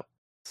 Yeah.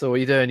 So what are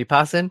you doing? You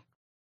passing?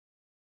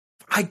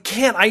 I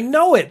can't. I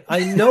know it.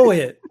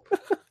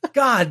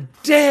 God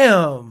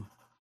damn.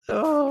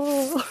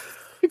 Oh.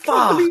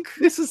 Fuck.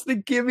 This is the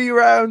gimme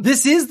round.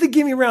 This is the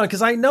gimme round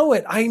because I know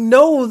it. I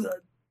know.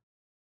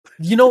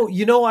 You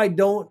know. I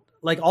don't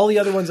like all the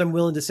other ones. I'm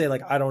willing to say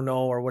like I don't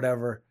know or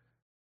whatever.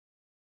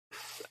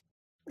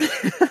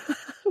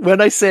 When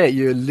I say it,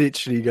 you're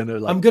literally gonna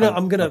like. I'm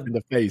gonna in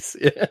the face.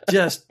 Yeah.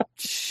 Just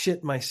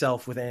shit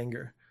myself with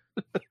anger.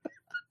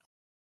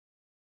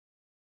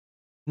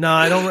 No,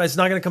 I don't. It's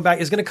not gonna come back.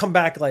 It's gonna come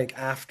back like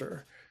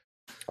after.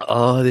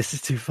 Oh, this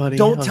is too funny.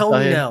 Don't tell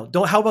me now.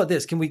 How about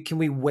this? Can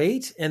we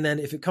wait? And then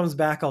if it comes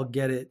back, I'll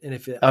get it. And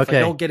if I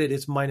don't get it,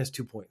 it's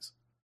 -2 points.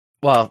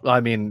 Well, I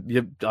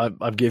mean,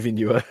 I'm giving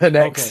you an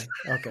X.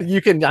 Okay.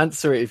 You can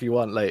answer it if you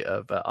want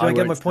later. But do I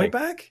get my point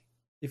back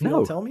if you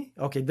don't tell me?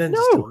 Okay, then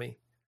just tell me.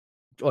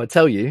 Oh, I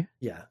tell you.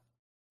 Yeah.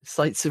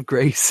 Sights of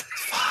Grace.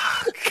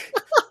 Fuck.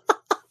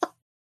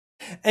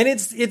 And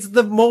it's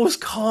the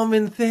most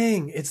common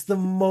thing. It's the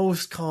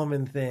most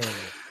common thing.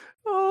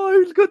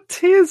 Oh, I've got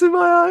tears in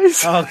my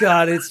eyes. Oh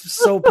God, it's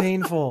so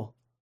painful.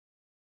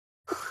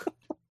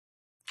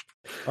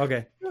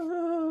 Okay.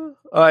 All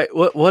right.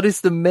 What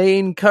is the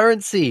main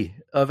currency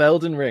of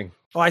Elden Ring?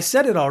 Oh, I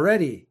said it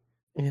already.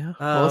 Yeah.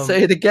 I'll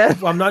say it again.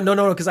 Well, I'm not.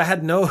 No, because I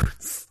had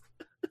notes.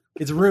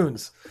 It's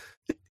runes.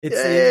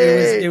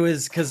 It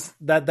was because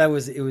that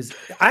was.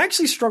 I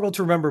actually struggled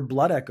to remember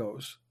blood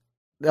echoes.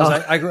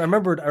 I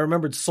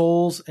remembered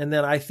souls, and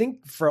then I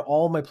think for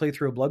all my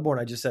playthrough of Bloodborne,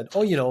 I just said,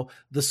 "Oh,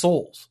 the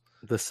souls."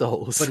 The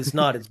souls, but it's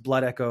not. It's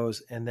blood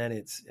echoes, and then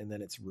it's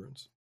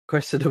runes.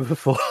 Question number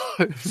 4.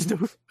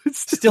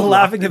 Still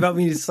laughing about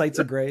me, sights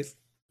of grace.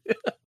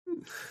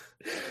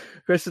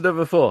 Question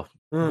number 4.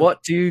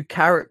 What do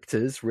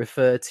characters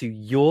refer to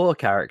your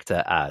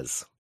character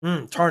as?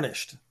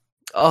 Tarnished.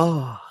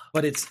 Oh,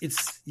 but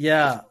it's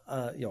yeah.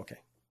 Okay.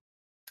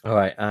 All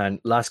right, and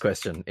last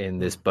question in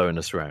this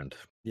bonus round.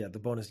 Yeah, the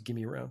bonus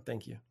gimme round.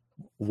 Thank you.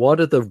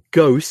 What are the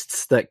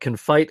ghosts that can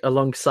fight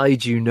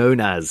alongside you known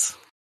as?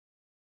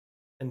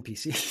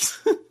 NPCs.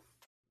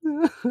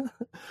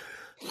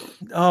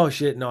 Oh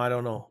shit! No, I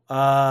don't know.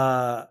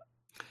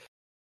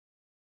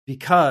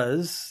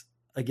 Because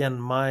again,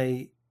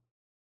 I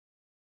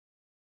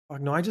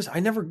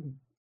never.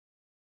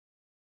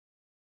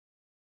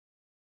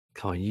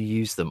 Come on, you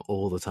use them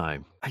all the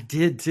time. I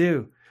did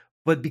too,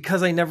 but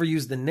because I never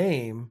used the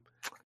name,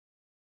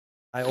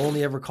 I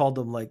only ever called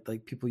them like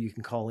people you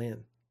can call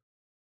in.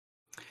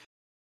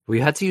 We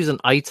had to use an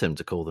item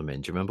to call them in.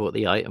 Do you remember what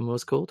the item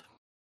was called?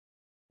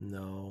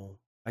 No,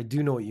 I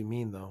do know what you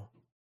mean though.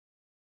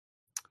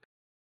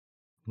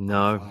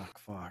 No. Oh,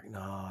 fuck.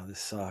 No, this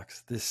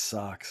sucks. This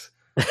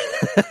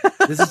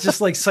is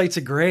just like Sights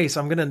of Grace.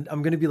 I'm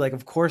gonna be like,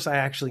 of course I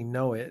actually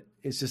know it.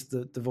 It's just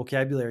the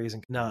vocabulary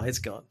isn't. No, it's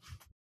gone.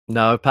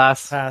 No,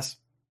 pass. All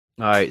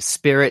right,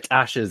 Spirit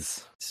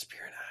Ashes.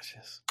 Spirit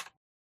Ashes.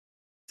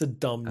 It's a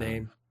dumb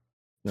name.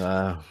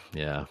 Yeah.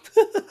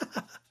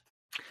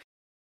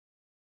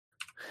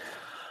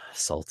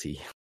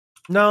 Salty.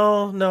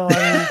 No. I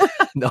mean,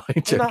 no,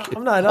 I'm joking.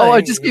 I'm not.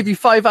 I just give you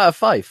 5 out of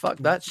 5. Fuck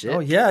that shit. Oh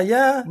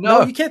yeah.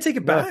 No, you can't take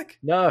it back.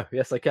 No,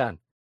 yes I can.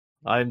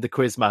 I'm the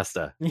quiz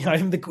master. Yeah, I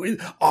am the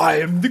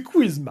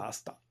quiz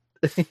master.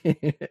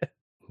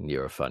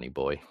 You're a funny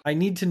boy. I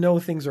need to know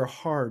things are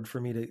hard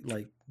for me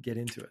to get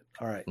into it.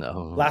 All right.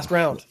 No. Last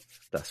round.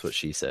 That's what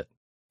she said.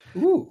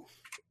 Ooh.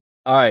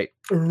 All right.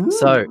 Ooh.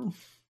 So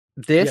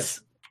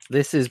this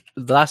is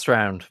the last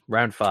round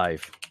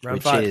 5,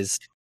 which is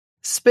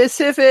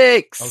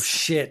specifics. Oh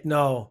shit,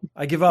 no.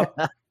 I give up.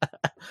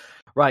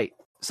 Right.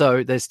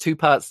 So there's 2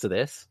 parts to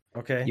this.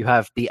 Okay. You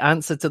have the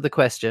answer to the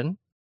question.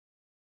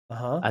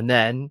 And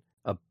then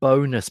a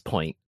bonus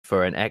point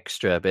for an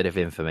extra bit of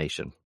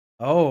information.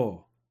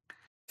 Oh.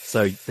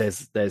 So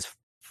there's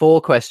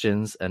 4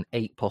 questions and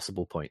 8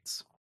 possible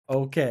points.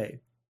 Okay.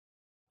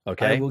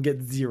 I will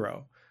get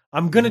 0.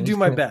 I'm going to do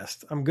my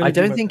best. I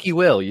don't think you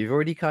will. You've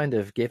already kind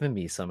of given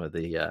me some of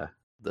the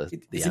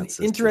answers.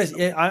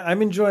 Interesting.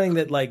 I'm enjoying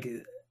that.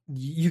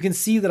 You can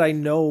see that I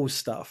know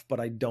stuff,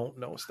 but I don't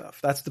know stuff.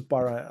 That's the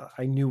part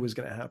I knew was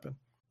going to happen.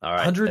 All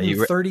right.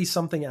 130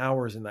 something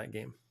hours in that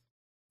game.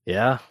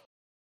 Yeah.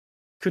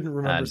 Couldn't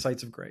remember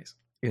Sights of Grace.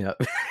 Yeah.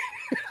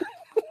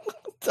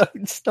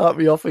 Don't start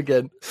me off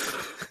again.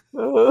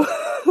 All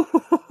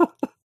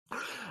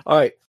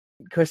right.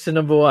 Question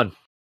number 1.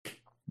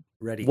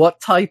 Ready. What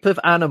type of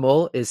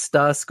animal is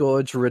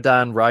Starscourge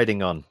Radahn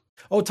riding on?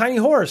 Oh, tiny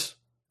horse.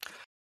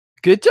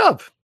 Good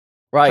job.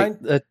 Right.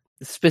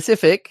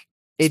 Specific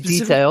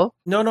detail.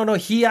 No.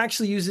 He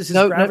actually uses his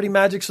gravity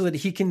magic so that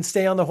he can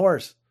stay on the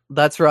horse.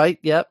 That's right.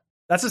 Yep.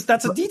 That's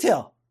a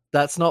detail.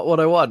 That's not what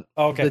I want.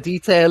 Okay. The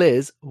detail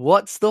is,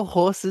 what's the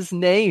horse's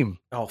name?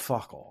 Oh,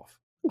 fuck off.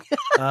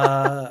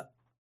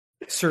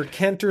 Sir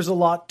Kenter's a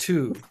lot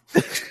too.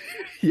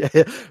 Yeah.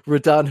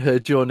 Radahn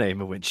heard your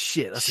name and went,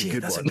 shit, that's a good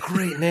one. That's a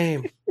great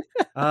name.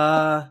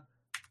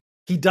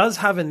 He does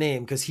have a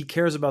name because he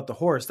cares about the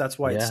horse. That's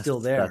why it's still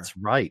there. That's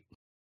right.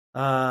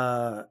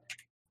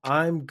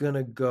 I'm going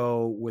to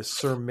go with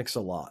Sir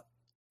Mix-a-Lot.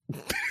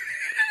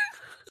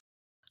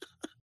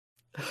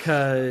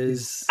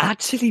 Because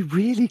actually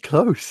really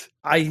close.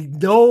 I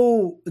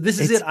know this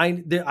is it.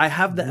 I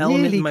have the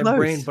element in my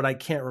brain, but I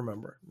can't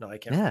remember. No, I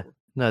can't remember.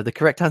 No, the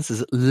correct answer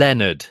is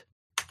Leonard.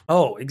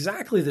 Oh,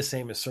 exactly the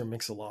same as Sir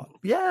Mix-a-Lot.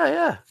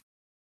 Yeah.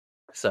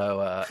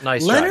 So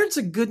nice. Leonard's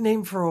a good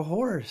name for a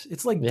horse.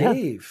 It's like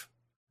Dave.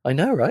 I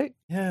know, right?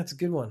 Yeah, it's a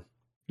good one.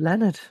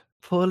 Leonard.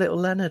 Poor little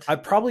Leonard.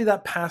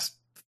 That passed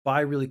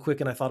by really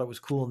quick and I thought it was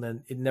cool and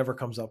then it never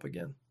comes up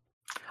again.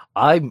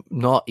 I'm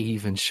not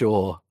even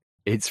sure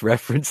it's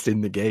referenced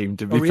in the game,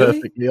 to be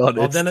perfectly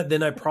honest. Well,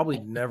 then I probably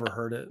never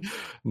heard it.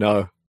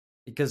 No.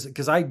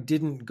 Because I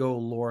didn't go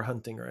lore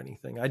hunting or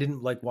anything. I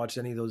didn't watch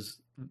any of those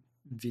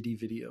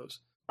videos.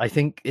 I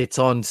think it's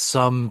on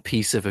some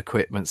piece of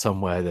equipment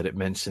somewhere that it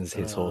mentions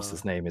his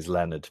horse's name is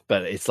Leonard,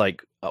 but it's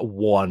like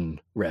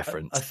one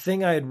reference. A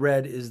thing I had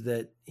read is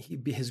that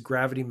his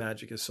gravity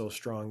magic is so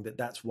strong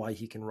that's why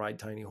he can ride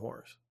tiny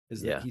horse.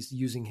 That he's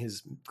using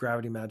his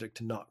gravity magic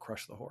to not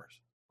crush the horse.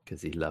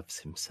 Because he loves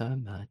him so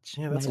much.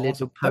 Yeah, that's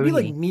awesome. That'd be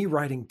like me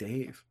riding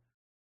Dave.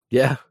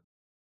 Yeah.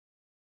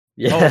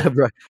 Yeah,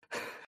 bro.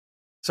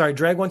 Sorry,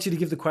 Drag wants you to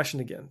give the question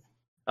again.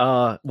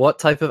 What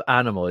type of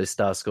animal is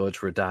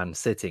Starscourge Rodan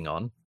sitting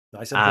on?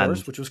 I said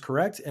horse, which was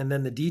correct. And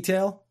then the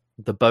detail?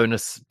 The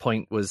bonus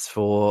point was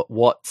for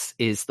what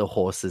is the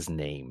horse's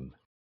name?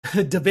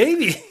 The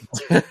baby.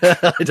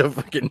 I don't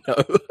fucking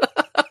know.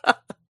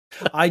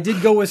 I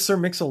did go with Sir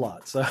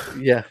Mix-a-Lot. So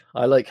yeah,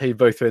 I like how you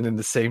both went in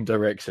the same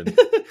direction.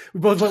 We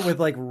both went with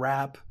like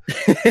rap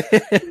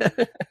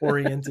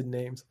oriented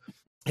names.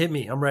 Hit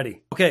me. I'm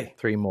ready. Okay.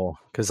 3 more.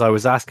 Because I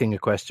was asking a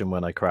question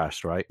when I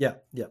crashed, right? Yeah.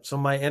 So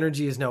my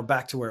energy is now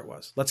back to where it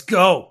was. Let's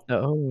go.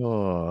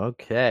 Oh,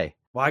 okay.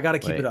 Well, I got to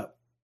keep it up.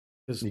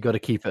 You got to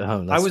keep it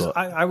home. I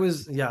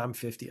was. Yeah, I'm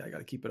 50. I got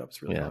to keep it up.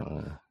 It's really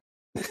hard.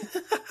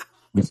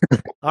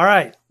 All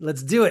right.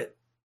 Let's do it.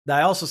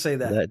 I also say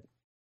that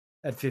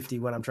at 50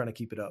 when I'm trying to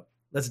keep it up.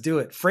 Let's do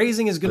it.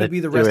 Phrasing is going to be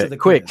the rest of the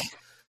quiz.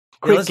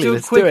 Quickly, let's do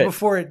it quick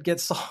before it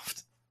gets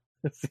soft.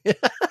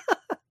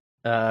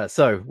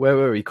 So where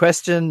were we?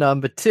 Question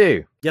number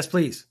 2. Yes,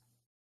 please.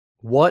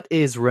 What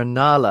is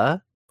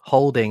Renala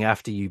holding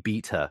after you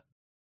beat her?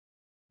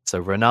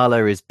 So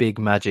Renala is Big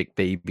Magic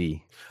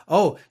Baby.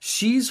 Oh,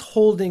 she's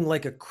holding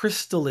like a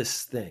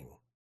Crystallis thing.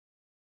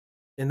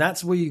 And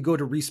that's where you go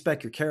to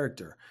respec your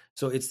character.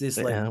 So it's this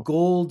like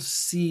gold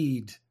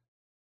seed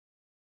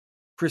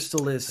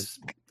Crystallis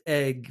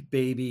egg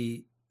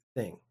baby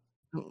thing.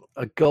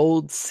 A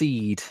gold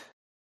seed.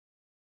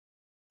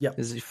 Yep.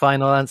 Is your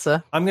final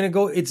answer? I'm gonna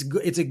go. It's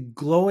a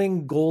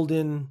glowing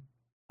golden.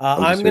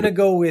 I'm gonna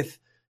go with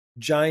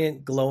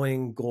giant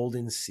glowing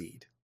golden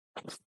seed.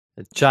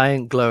 A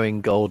giant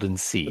glowing golden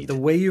seed. But the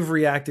way you've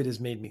reacted has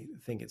made me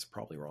think it's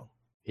probably wrong.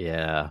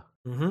 Yeah.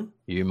 Mm-hmm.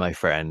 You, my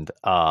friend,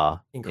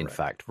 are incorrect. In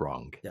fact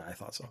wrong. Yeah, I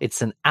thought so.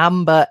 It's an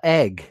amber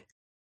egg.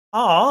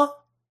 A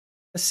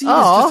seed is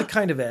just a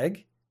kind of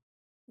egg.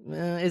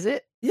 Is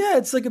it? Yeah,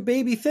 it's like a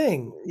baby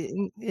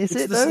thing. It's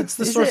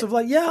the source of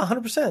light. Yeah,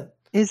 100%.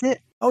 Is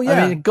it? Oh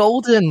yeah. I mean,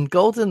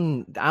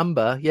 golden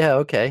amber. Yeah,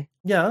 okay.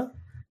 Yeah,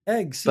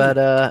 eggs.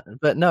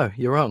 But no,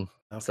 you're wrong.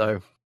 Okay.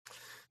 So,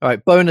 all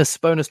right, bonus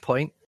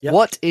point. Yep.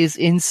 What is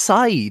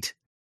inside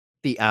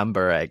the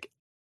amber egg?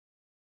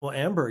 Well,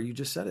 amber, you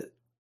just said it.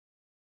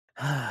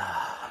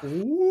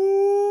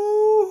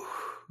 Ooh,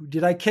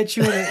 did I catch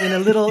you in a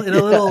little?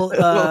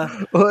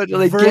 What, did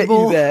I get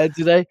you there?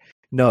 Did I?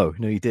 No,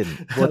 you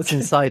didn't. What's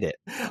inside it?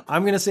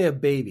 I'm gonna say a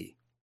baby.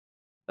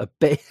 A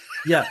baby.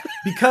 Yeah,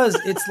 because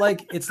it's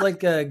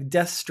like a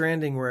Death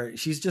Stranding where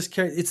she's just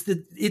carrying. It's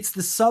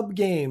the sub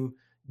game.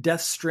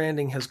 Death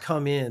Stranding has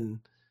come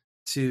in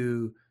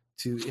to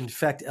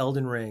infect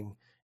Elden Ring,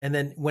 and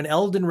then when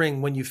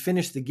you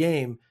finish the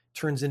game,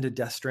 turns into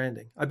Death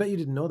Stranding. I bet you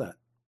didn't know that.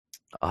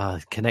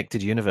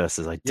 Connected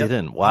universes. I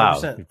didn't. Wow,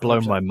 100%, you've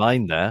blown 100%. My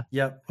mind there.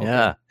 Yep. Okay.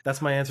 Yeah,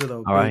 that's my answer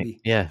though. All baby.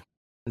 Right. Yeah,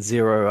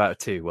 0 out of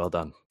 2. Well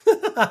done.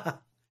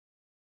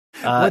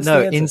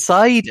 No,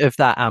 inside of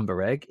that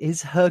amber egg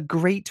is her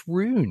great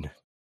rune.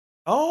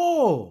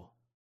 Oh,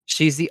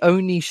 she's the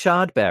only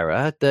shard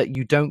bearer that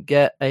you don't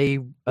get a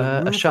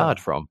shard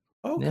from.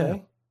 Okay, yeah.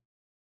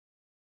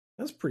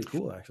 That's pretty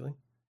cool, actually.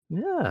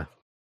 Yeah.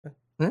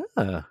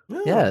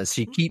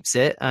 She keeps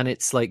it, and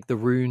it's like the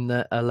rune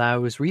that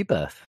allows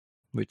rebirth,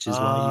 which is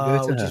why you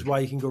go to which her. is why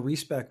you can go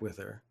respec with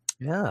her.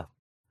 Yeah.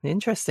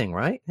 Interesting,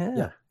 right?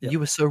 Yeah. You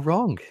were so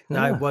wrong.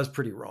 Yeah. I was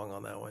pretty wrong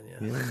on that one. Yeah.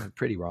 You were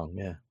pretty wrong.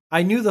 Yeah.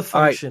 I knew the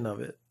function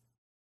of it,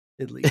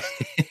 at least.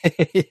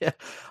 Yeah.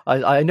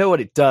 I know what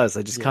it does.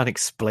 I just can't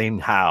explain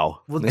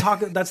how. Well,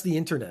 that's the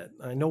internet.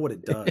 I know what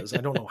it does. I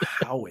don't know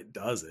how it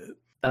does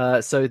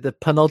it. So the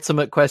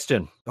penultimate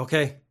question.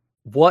 Okay.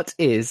 What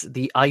is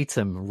the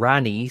item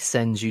Rani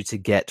sends you to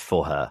get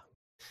for her?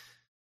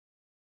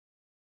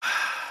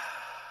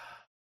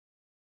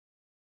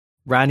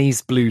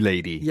 Rani's blue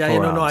lady. Yeah,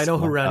 I know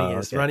who Rani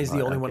is. Okay. Rani's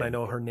the only one I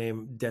know her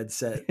name dead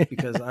set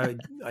because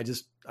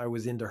I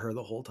was into her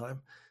the whole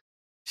time.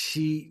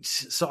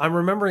 So I'm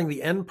remembering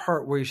the end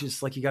part where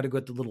she's like, you got to go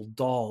at the little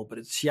doll,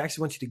 but she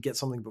actually wants you to get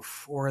something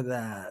before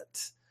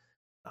that.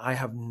 I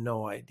have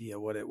no idea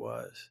what it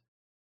was.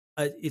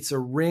 It's a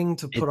ring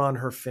to put on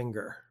her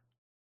finger.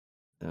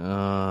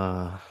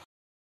 That's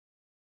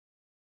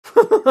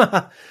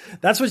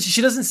what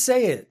she doesn't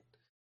say it.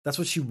 That's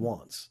what she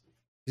wants.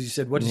 You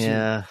said, what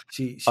did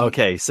she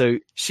okay, so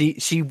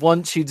she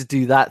wants you to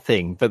do that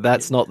thing, but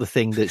that's not the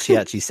thing that she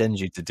actually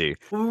sends you to do.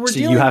 Well, so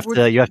you have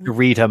to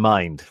read her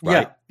mind,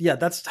 right? Yeah,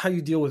 that's how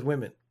you deal with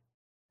women.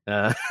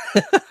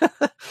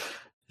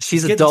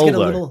 She's a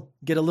doll,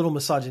 get a little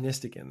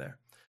misogynistic in there.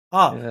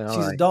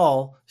 She's a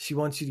doll. She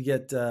wants you to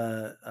get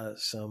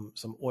some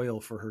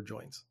oil for her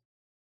joints.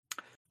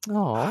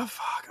 Oh,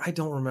 fuck! I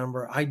don't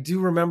remember. I do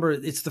remember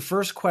it's the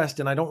first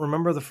quest, and I don't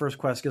remember the first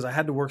quest because I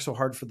had to work so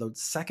hard for the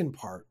second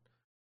part.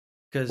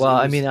 Well,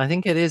 I mean, I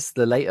think it is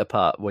the later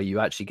part where you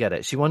actually get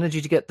it. She wanted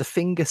you to get the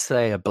Finger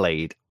Slayer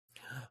blade.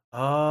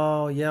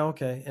 Oh, yeah,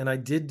 okay. And I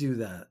did do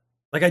that.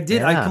 Like I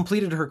did. I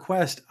completed her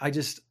quest. I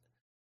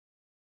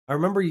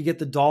remember you get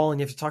the doll and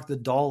you have to talk to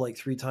the doll like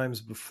 3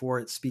 times before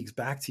it speaks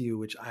back to you,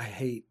 which I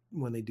hate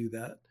when they do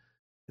that.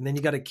 And then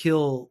you got to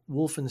kill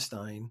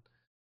Wolfenstein.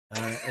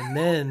 And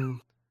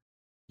then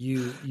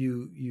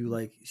you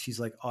like, she's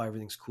like, oh,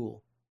 everything's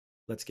cool.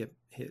 Let's get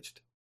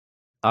hitched.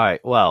 All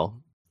right.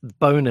 Well,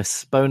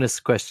 bonus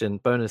question,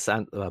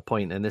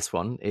 point in this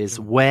one is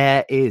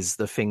where is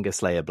the Finger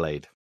Slayer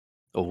blade,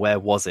 or where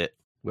was it?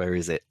 Where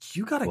is it?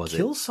 You gotta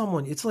kill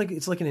someone. It's like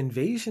an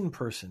invasion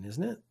person,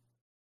 isn't it?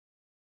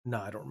 No,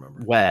 I don't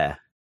remember. Where?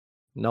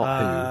 Not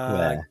who.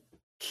 Where?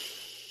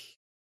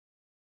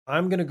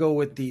 I'm gonna go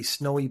with the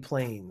snowy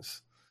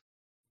plains.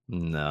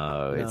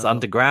 No, it's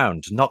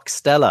underground.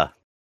 Noxtella.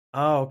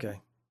 Oh,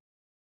 okay.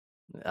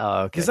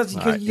 Oh, okay. Because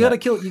you gotta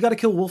kill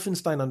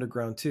Wolfenstein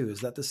Underground too.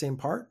 Is that the same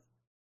part?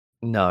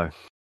 No.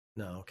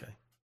 Okay.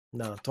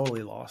 No,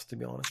 totally lost, to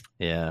be honest.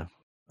 Yeah.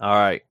 All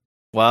right.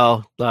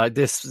 Well,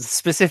 this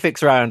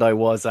specifics round, I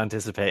was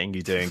anticipating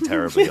you doing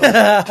terribly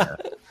on.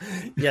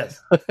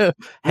 Yes.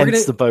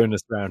 Hence the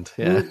bonus round.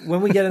 Yeah.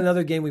 When we get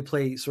another game we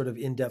play sort of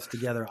in depth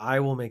together, I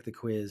will make the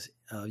quiz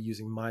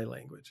using my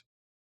language.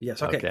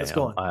 Yes. Okay, let's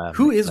go on.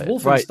 Who is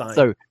Wolfenstein? Right,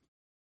 so,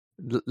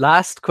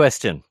 last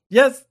question.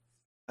 Yes.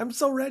 I'm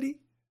so ready.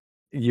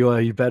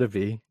 You better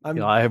be.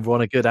 I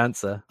want a good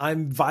answer.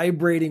 I'm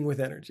vibrating with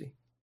energy.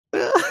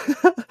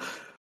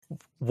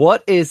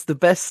 What is the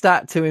best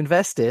stat to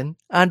invest in,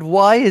 and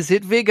why is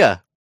it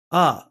vigor?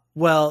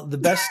 Well, the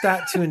best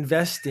stat to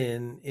invest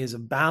in is a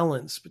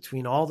balance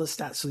between all the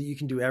stats so that you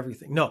can do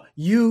everything. No,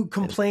 you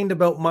complained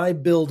about my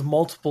build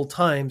multiple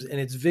times, and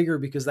it's vigor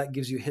because that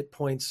gives you hit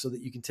points so that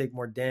you can take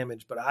more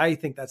damage. But I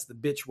think that's the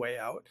bitch way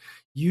out.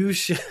 You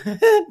should.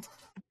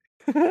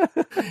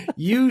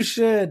 You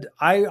should.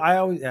 I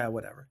always. Yeah,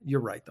 whatever.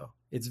 You're right though.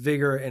 It's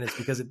vigor, and it's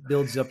because it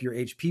builds up your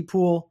HP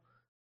pool.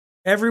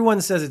 Everyone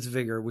says it's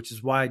vigor, which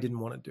is why I didn't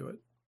want to do it.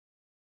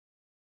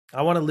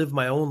 I want to live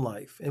my own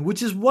life, and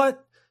which is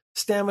what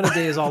Stamina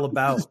Day is all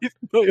about. Live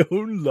my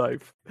own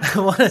life.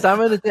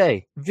 Stamina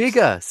Day,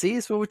 vigor. See,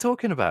 it's what we're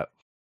talking about.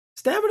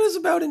 Stamina is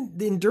about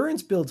the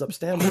endurance builds up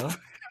stamina,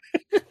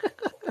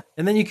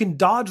 and then you can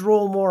dodge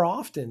roll more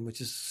often,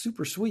 which is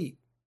super sweet.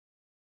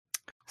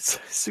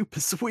 Super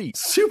sweet.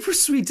 Super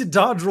sweet to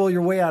dodge roll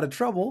your way out of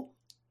trouble.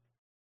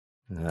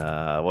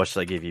 What should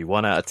I give you?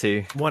 1 out of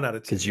 2? 1 out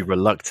of 2. Because you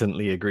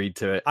reluctantly agreed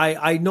to it.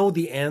 I know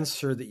the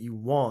answer that you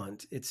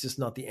want. It's just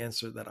not the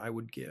answer that I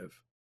would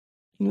give.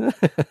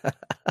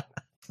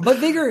 But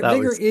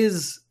vigor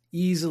is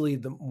easily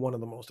one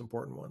of the most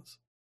important ones.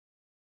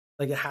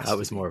 Like it has to be. That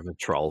was more of a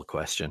troll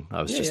question.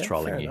 I was just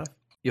trolling you. Enough.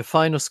 Your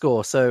final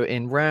score. So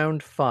in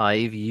round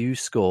 5, you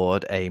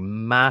scored a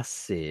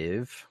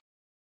massive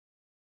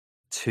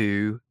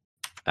 2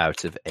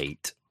 out of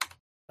 8.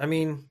 I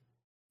mean,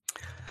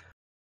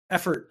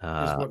 effort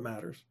is what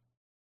matters.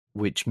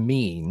 Which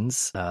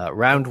means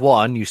round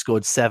 1, you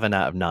scored 7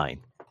 out of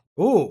 9.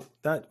 Oh,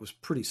 that was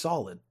pretty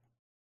solid.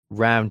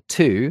 Round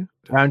 2,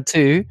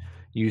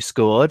 you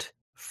scored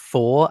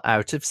 4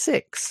 out of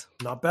 6.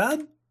 Not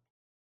bad.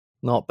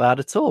 Not bad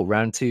at all.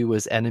 Round 2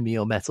 was enemy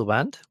or metal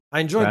band. I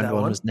enjoyed round that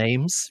one. Round 1 was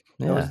names.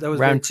 Yeah. That was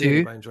round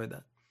very 2. I enjoyed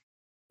that.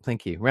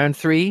 Thank you. Round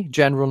 3,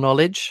 general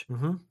knowledge.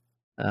 Mm-hmm.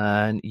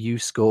 And you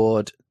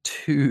scored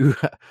 2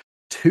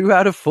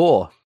 out of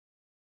 4.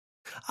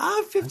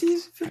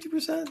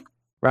 50%.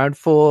 Round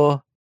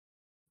 4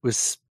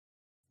 was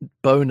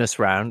bonus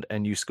round,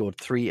 and you scored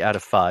 3 out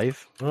of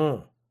 5.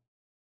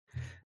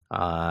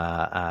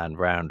 And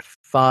round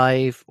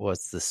 5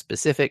 was the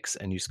specifics,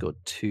 and you scored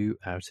 2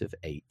 out of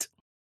 8.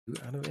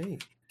 2 out of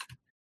 8.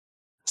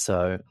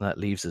 So that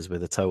leaves us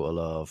with a total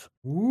of.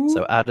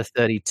 So out of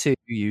 32,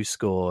 you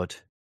scored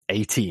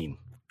 18.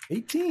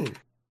 18.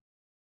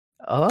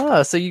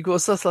 So you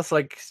got that's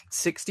like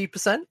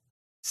 60%.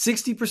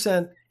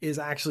 60% is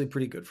actually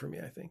pretty good for me,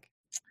 I think.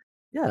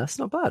 Yeah, that's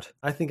not bad.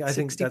 I think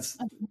that's,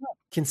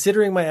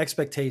 considering my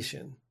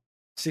expectation,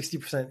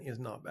 60% is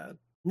not bad.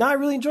 No, I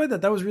really enjoyed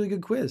that. That was a really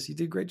good quiz. You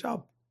did a great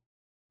job.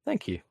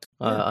 Thank you.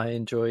 Yeah. I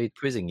enjoyed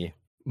quizzing you.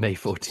 May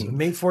 14th. So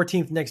May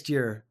 14th next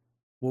year.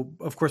 Well,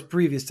 of course,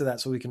 previous to that,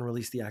 so we can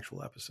release the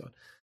actual episode.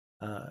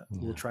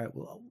 We'll try it.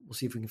 We'll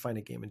see if we can find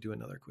a game and do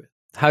another quiz.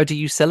 How do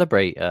you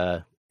celebrate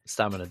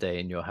Stamina Day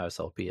in your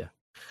household, Pia?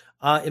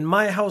 In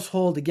my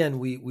household, again,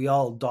 we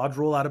all dodge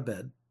roll out of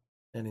bed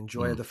and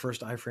enjoy the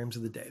first iframes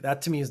of the day.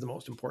 That to me is the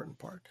most important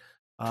part.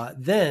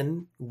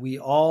 Then we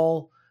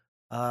all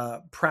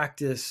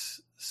practice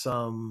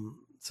some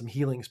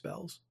healing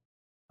spells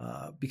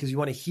because you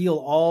want to heal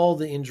all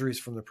the injuries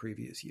from the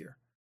previous year.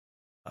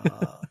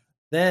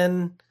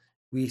 Then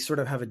we sort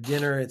of have a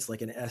dinner. It's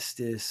like an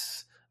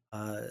Estes.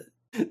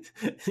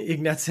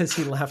 Ignat says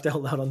he laughed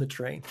out loud on the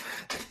train.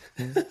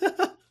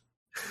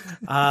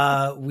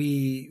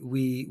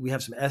 We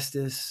have some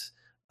Estes.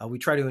 We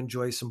try to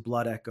enjoy some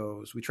blood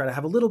echoes. We try to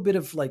have a little bit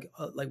of like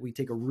we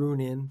take a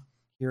rune in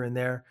here and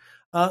there.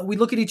 We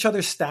look at each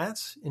other's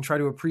stats and try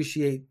to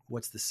appreciate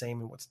what's the same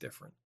and what's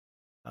different.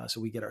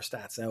 So we get our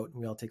stats out and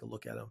we all take a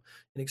look at them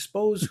and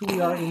expose who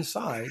we are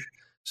inside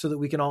so that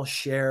we can all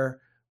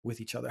share with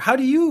each other. How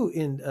do you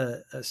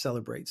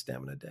celebrate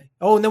Stamina Day?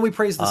 Oh, and then we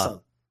praise the sun.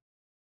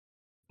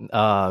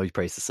 We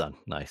praise the sun.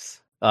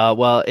 Nice.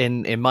 Well,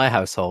 in my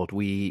household,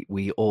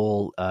 we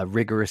all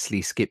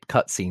rigorously skip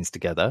cutscenes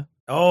together.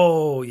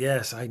 Oh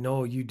yes, I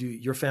know you do.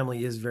 Your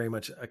family is very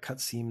much a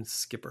cutscene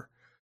skipper.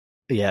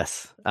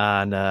 Yes,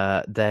 and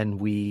then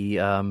we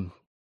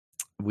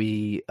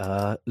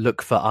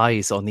look for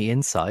eyes on the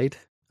inside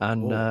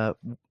and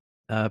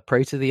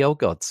pray to the old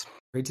gods.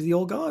 Pray to the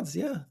old gods,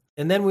 yeah.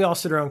 And then we all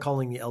sit around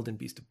calling the Elden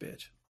Beast a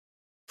bitch.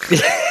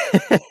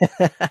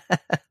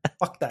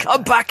 Fuck that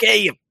Come guy. back here,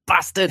 you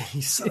bastard!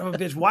 You son of a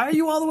bitch. Why are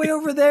you all the way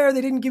over there?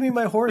 They didn't give me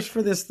my horse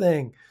for this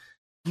thing.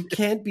 You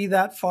can't be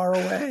that far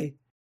away.